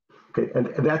dead. Okay,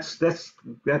 and that's this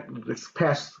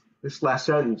past this last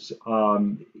sentence.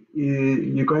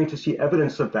 You're going to see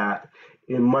evidence of that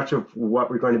in much of what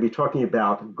we're going to be talking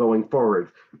about going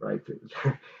forward, right?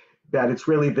 That it's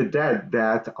really the dead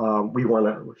that we want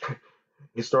to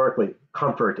historically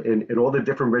comfort in all the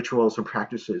different rituals and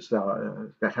practices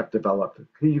that have developed.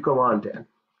 Can you go on, Dan?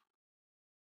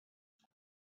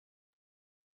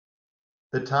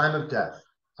 The time of death.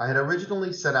 I had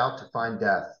originally set out to find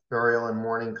death, burial, and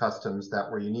mourning customs that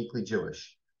were uniquely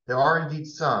Jewish. There are indeed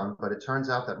some, but it turns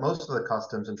out that most of the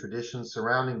customs and traditions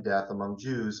surrounding death among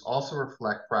Jews also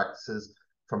reflect practices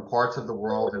from parts of the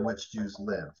world in which Jews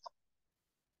lived.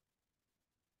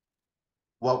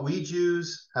 What we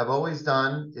Jews have always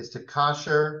done is to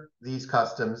kosher these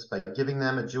customs by giving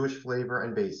them a Jewish flavor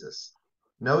and basis.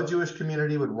 No Jewish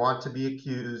community would want to be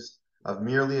accused of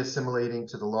merely assimilating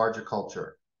to the larger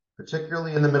culture.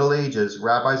 Particularly in the Middle Ages,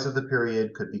 rabbis of the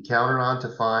period could be counted on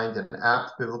to find an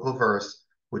apt biblical verse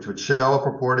which would show a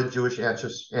purported Jewish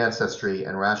ancestry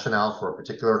and rationale for a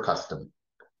particular custom.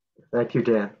 Thank you,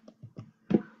 Dan.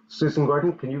 Susan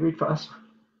Gordon, can you read for us?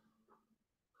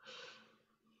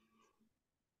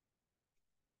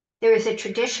 There is a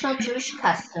traditional Jewish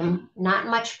custom, not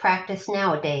much practiced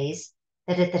nowadays,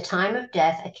 that at the time of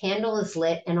death, a candle is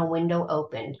lit and a window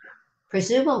opened.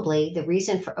 Presumably, the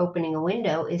reason for opening a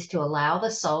window is to allow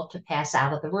the soul to pass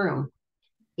out of the room.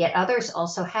 Yet others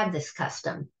also have this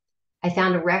custom. I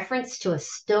found a reference to a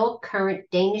still current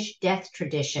Danish death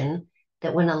tradition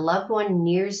that when a loved one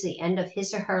nears the end of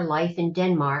his or her life in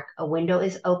Denmark, a window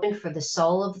is opened for the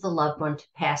soul of the loved one to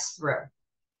pass through.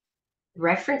 The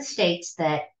reference states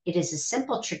that it is a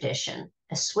simple tradition,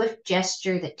 a swift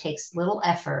gesture that takes little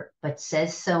effort but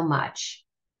says so much.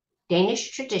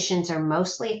 Danish traditions are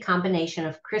mostly a combination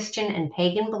of Christian and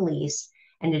pagan beliefs,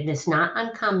 and it is not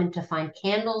uncommon to find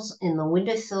candles in the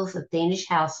windowsills of Danish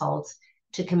households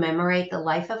to commemorate the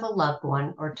life of a loved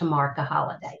one or to mark a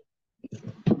holiday.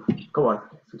 Go on,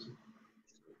 Susan.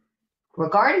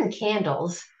 Regarding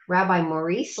candles, Rabbi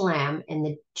Maurice Lamb in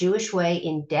The Jewish Way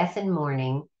in Death and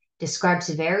Mourning describes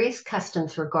various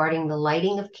customs regarding the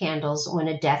lighting of candles when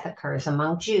a death occurs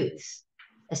among Jews.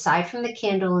 Aside from the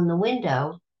candle in the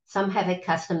window, some have a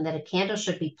custom that a candle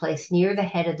should be placed near the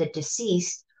head of the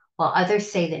deceased, while others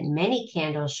say that many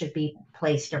candles should be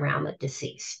placed around the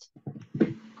deceased.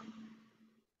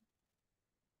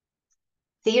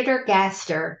 Theodor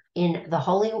Gaster, in The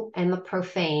Holy and the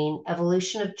Profane,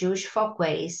 Evolution of Jewish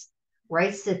Folkways,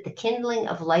 writes that the kindling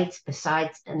of lights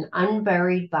besides an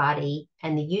unburied body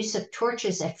and the use of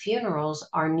torches at funerals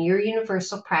are near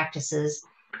universal practices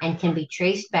and can be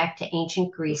traced back to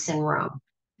ancient Greece and Rome.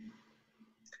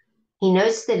 He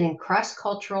notes that in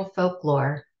cross-cultural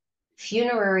folklore,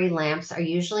 funerary lamps are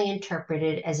usually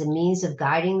interpreted as a means of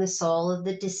guiding the soul of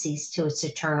the deceased to its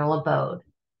eternal abode.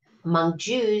 Among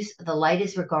Jews, the light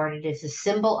is regarded as a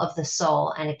symbol of the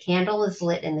soul, and a candle is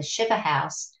lit in the Shiva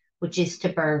house, which is to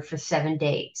burn for 7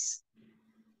 days.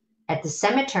 At the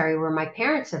cemetery where my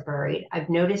parents are buried, I've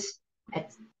noticed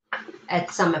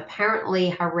at some apparently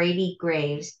Haredi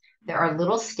graves, there are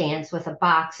little stands with a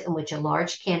box in which a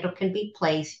large candle can be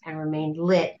placed and remain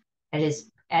lit as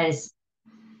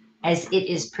it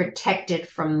is protected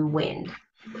from wind.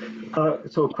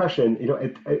 So a question,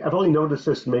 I've only noticed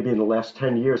this maybe in the last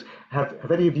 10 years.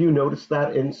 Have any of you noticed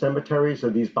that in cemeteries, are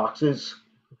these boxes?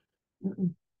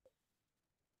 Mm-mm.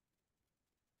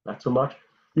 Not so much.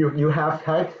 You have,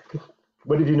 Hank?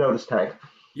 What have you noticed, Hank?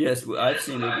 Yes, I've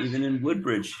seen it even in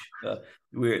Woodbridge,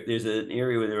 where there's an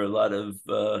area where there are a lot of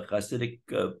Hasidic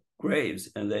graves,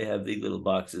 and they have these little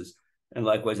boxes. And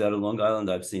likewise, out on Long Island,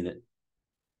 I've seen it.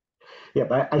 Yeah,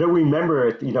 but I don't remember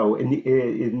it,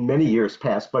 in many years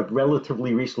past, but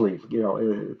relatively recently,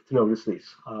 to notice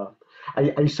these.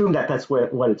 I assume that's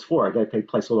what it's for, that they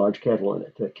place a large candle in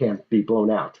it that can't be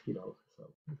blown out, So,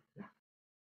 yeah.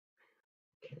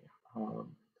 Okay.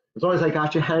 As long as I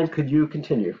got you, Hank, could you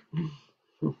continue?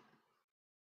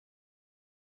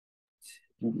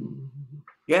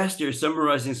 Gaster,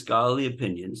 summarizing scholarly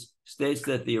opinions, states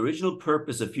that the original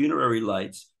purpose of funerary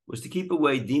lights was to keep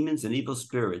away demons and evil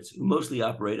spirits who mostly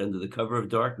operate under the cover of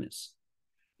darkness.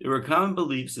 There were common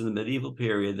beliefs in the medieval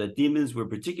period that demons were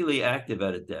particularly active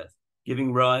at a death,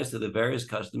 giving rise to the various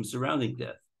customs surrounding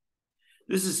death.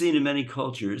 This is seen in many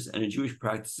cultures and in Jewish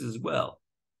practices as well.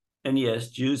 And yes,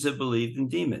 Jews have believed in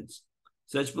demons.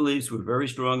 Such beliefs were very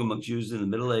strong among Jews in the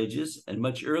Middle Ages and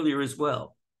much earlier as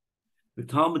well. The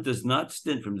Talmud does not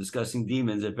stint from discussing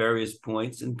demons at various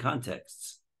points and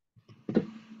contexts.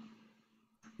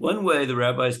 One way the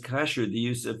rabbis kashered the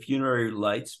use of funerary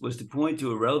lights was to point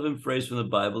to a relevant phrase from the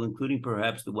Bible, including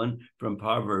perhaps the one from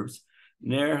Proverbs,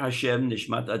 Ner Hashem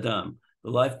Nishmat Adam, the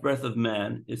life breath of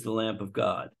man is the lamp of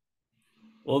God.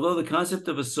 Although the concept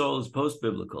of a soul is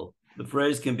post-biblical, the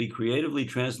phrase can be creatively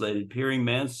translated, piercing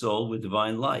man's soul with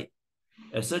divine light.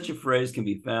 As such a phrase can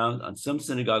be found on some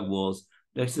synagogue walls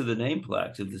next to the name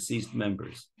plaques of deceased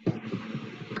members.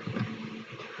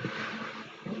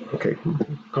 Okay,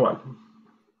 go on.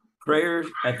 Prayer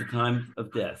at the time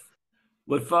of death.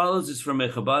 What follows is from a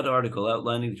Chabad article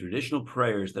outlining the traditional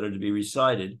prayers that are to be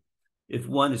recited if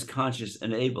one is conscious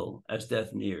and able as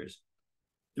death nears.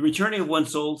 The returning of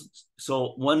one's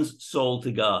soul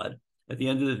to God at the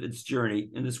end of its journey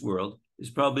in this world is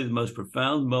probably the most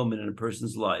profound moment in a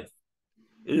person's life.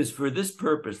 It is for this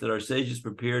purpose that our sages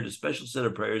prepared a special set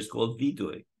of prayers called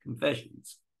vidui,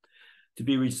 confessions, to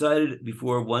be recited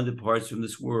before one departs from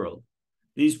this world.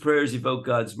 These prayers evoke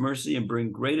God's mercy and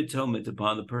bring great atonement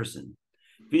upon the person.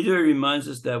 Vidui reminds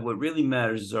us that what really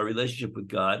matters is our relationship with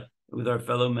God and with our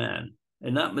fellow man,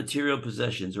 and not material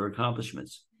possessions or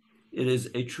accomplishments. It is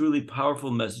a truly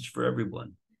powerful message for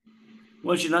everyone.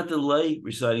 One should not delay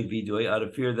reciting vidui out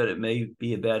of fear that it may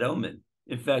be a bad omen.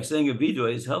 In fact, saying a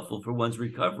vidui is helpful for one's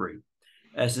recovery,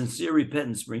 as sincere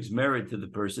repentance brings merit to the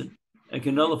person and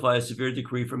can nullify a severe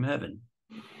decree from heaven.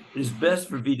 It is best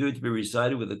for vidui to be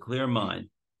recited with a clear mind.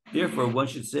 Therefore, one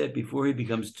should say it before he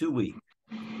becomes too weak.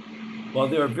 While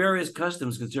there are various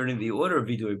customs concerning the order of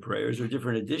vidui prayers or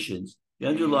different editions, the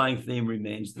underlying theme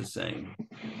remains the same.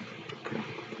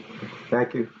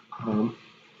 Thank you.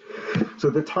 So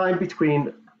the time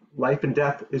between life and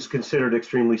death is considered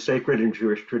extremely sacred in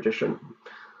Jewish tradition.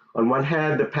 On one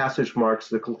hand, the passage marks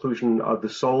the conclusion of the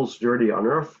soul's journey on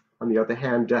earth. On the other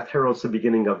hand, death heralds the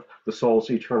beginning of the soul's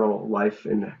eternal life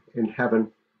in heaven.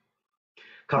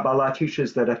 Kabbalah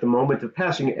teaches that at the moment of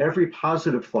passing, every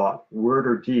positive thought, word,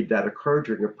 or deed that occurred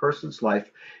during a person's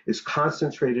life is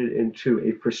concentrated into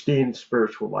a pristine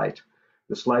spiritual light.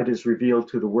 This light is revealed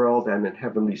to the world and in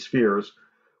heavenly spheres,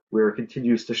 where it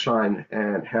continues to shine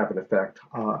and have an effect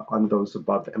on those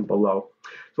above and below.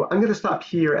 So I'm going to stop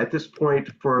here at this point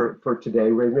for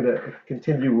today. We're going to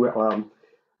continue with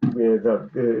the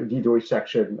vidui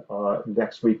section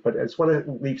next week, but I just want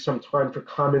to leave some time for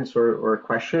comments or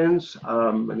questions.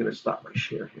 I'm going to stop my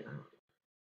share here.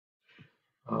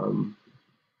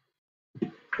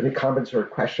 Any comments or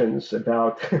questions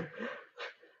about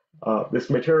this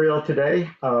material today?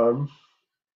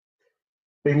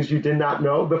 Things you did not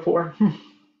know before?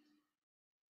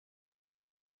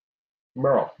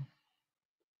 Merle.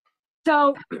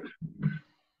 So,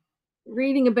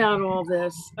 reading about all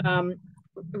this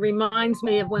reminds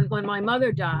me of when my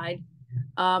mother died.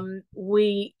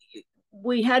 We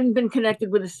hadn't been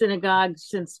connected with a synagogue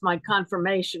since my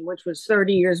confirmation, which was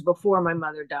 30 years before my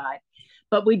mother died.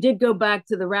 But we did go back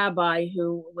to the rabbi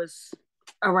who was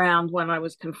around when I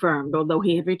was confirmed, although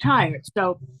he had retired.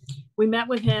 So we met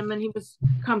with him, and he was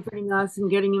comforting us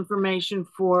and getting information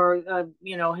for,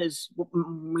 his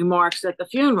remarks at the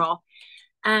funeral.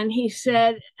 And he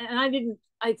said, and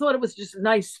I thought it was just a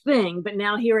nice thing, but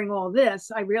now hearing all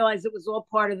this, I realized it was all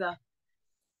part of the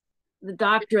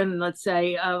doctrine, let's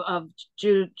say, of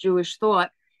Jewish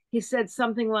thought. He said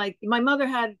something like, my mother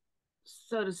had,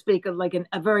 so to speak,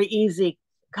 a very easy,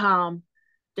 calm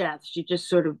death. She just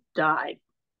sort of died.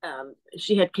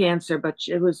 She had cancer, but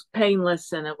it was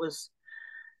painless and it was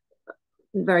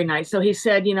very nice. So he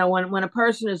said, when a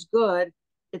person is good,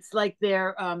 it's like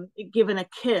they're given a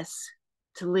kiss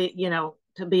to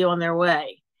be on their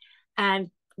way. And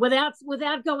without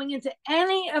going into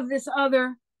any of this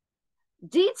other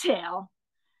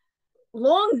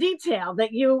long detail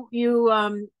that you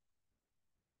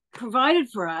provided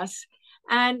for us,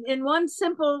 and in one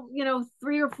simple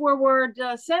 3 or 4 word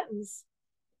sentence,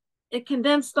 it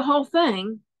condensed the whole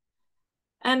thing.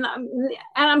 And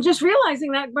I'm just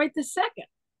realizing that right this second.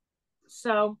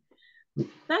 So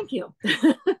thank you.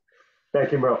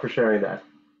 Thank you, Merle, for sharing that.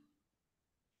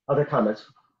 Other comments?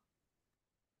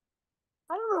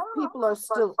 I don't know if people are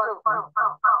still.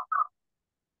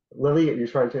 Lily, are you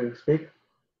trying to speak?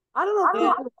 I don't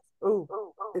know if ooh,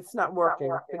 it's not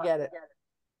working. Forget it.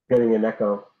 Getting an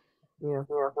echo. Yeah.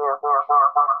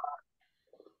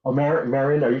 Oh,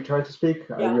 Marion, are you trying to speak?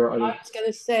 Yeah, I was going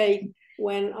to say,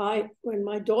 when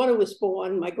my daughter was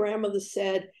born, my grandmother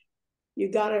said,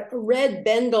 you got a red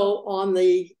bindle on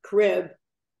the crib,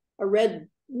 a red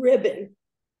ribbon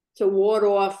to ward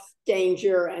off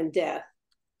danger and death.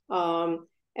 And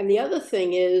the other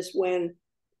thing is, when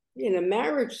in a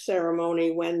marriage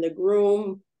ceremony, when the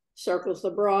groom circles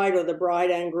the bride or the bride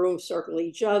and groom circle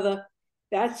each other,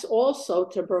 that's also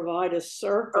to provide a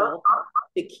circle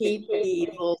to keep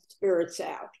evil spirits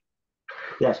out.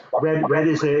 Yes, red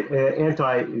is an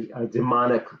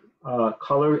anti-demonic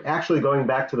color, actually going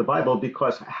back to the Bible,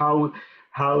 because how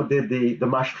did the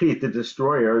Mashpit, the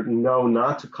destroyer, know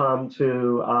not to come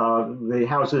to the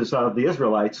houses of the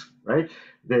Israelites, right?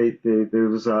 There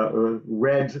was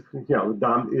red,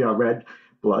 red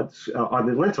blood on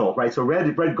the lintel, right? So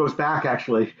red goes back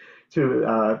actually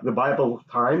to the Bible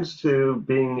times, to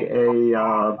being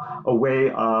a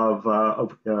way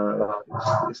of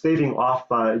staving off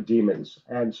demons.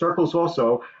 And circles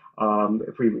also,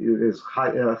 is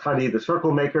Hani the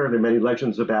circle maker. There are many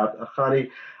legends about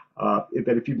Hani. But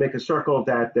if you make a circle,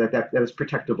 that is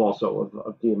protective also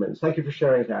of demons. Thank you for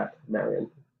sharing that,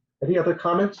 Marion. Any other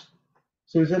comments?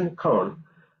 Susan Cohn.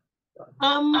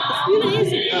 A few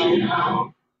days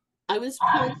ago, I was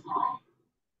playing.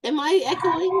 Am I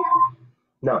echoing?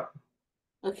 No.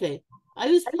 Okay. I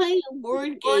was playing a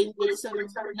word game with some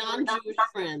non-Jewish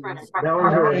friends. Now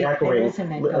I'm hearing echoing.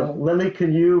 Lily,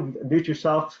 can you mute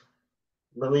yourself?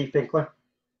 Lily Finkler?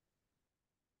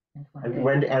 And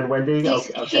Wendy?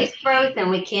 She's frozen.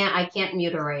 I can't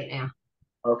mute her right now.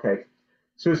 Okay.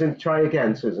 Susan, try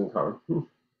again, Susan Cohn.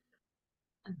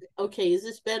 Okay, is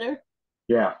this better?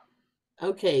 Yeah.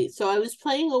 Okay, so I was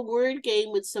playing a word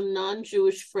game with some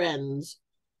non-Jewish friends,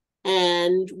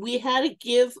 and we had to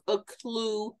give a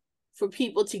clue for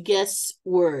people to guess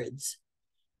words.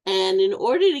 And in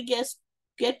order to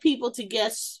get people to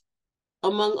guess,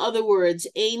 among other words,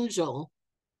 angel,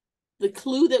 the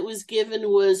clue that was given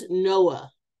was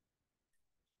Noah.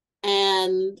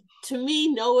 And to me,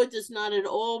 Noah does not at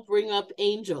all bring up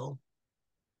angel.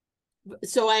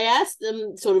 So I asked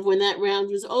them, sort of when that round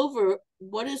was over,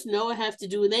 what does Noah have to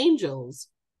do with angels?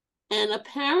 And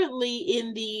apparently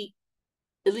in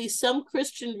at least some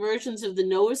Christian versions of the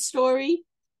Noah story,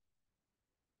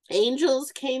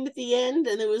 angels came at the end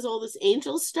and there was all this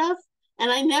angel stuff.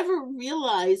 And I never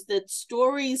realized that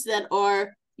stories that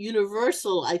are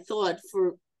universal, I thought,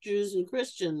 for Jews and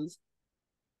Christians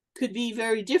could be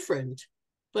very different.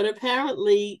 But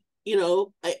apparently,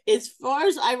 as far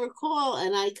as I recall,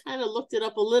 and I kind of looked it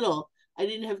up a little, I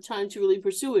didn't have time to really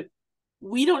pursue it.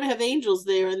 We don't have angels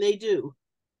there, and they do.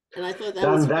 And I thought that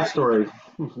not was in that story.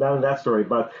 Not in that story,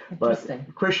 but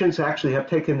Christians actually have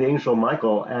taken the angel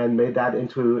Michael and made that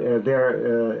into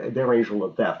their angel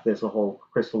of death. There's a whole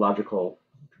Christological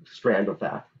strand of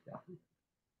that. Yeah.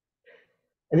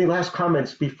 Any last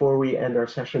comments before we end our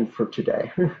session for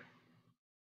today?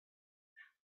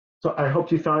 So I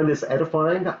hope you found this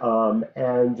edifying,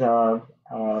 and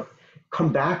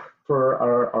come back for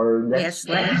our next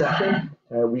session.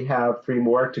 We have 3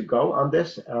 more to go on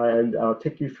this, and I'll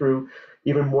take you through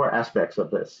even more aspects of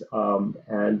this. I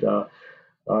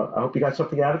hope you got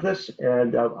something out of this,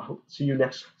 and I hope see you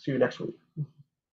next week.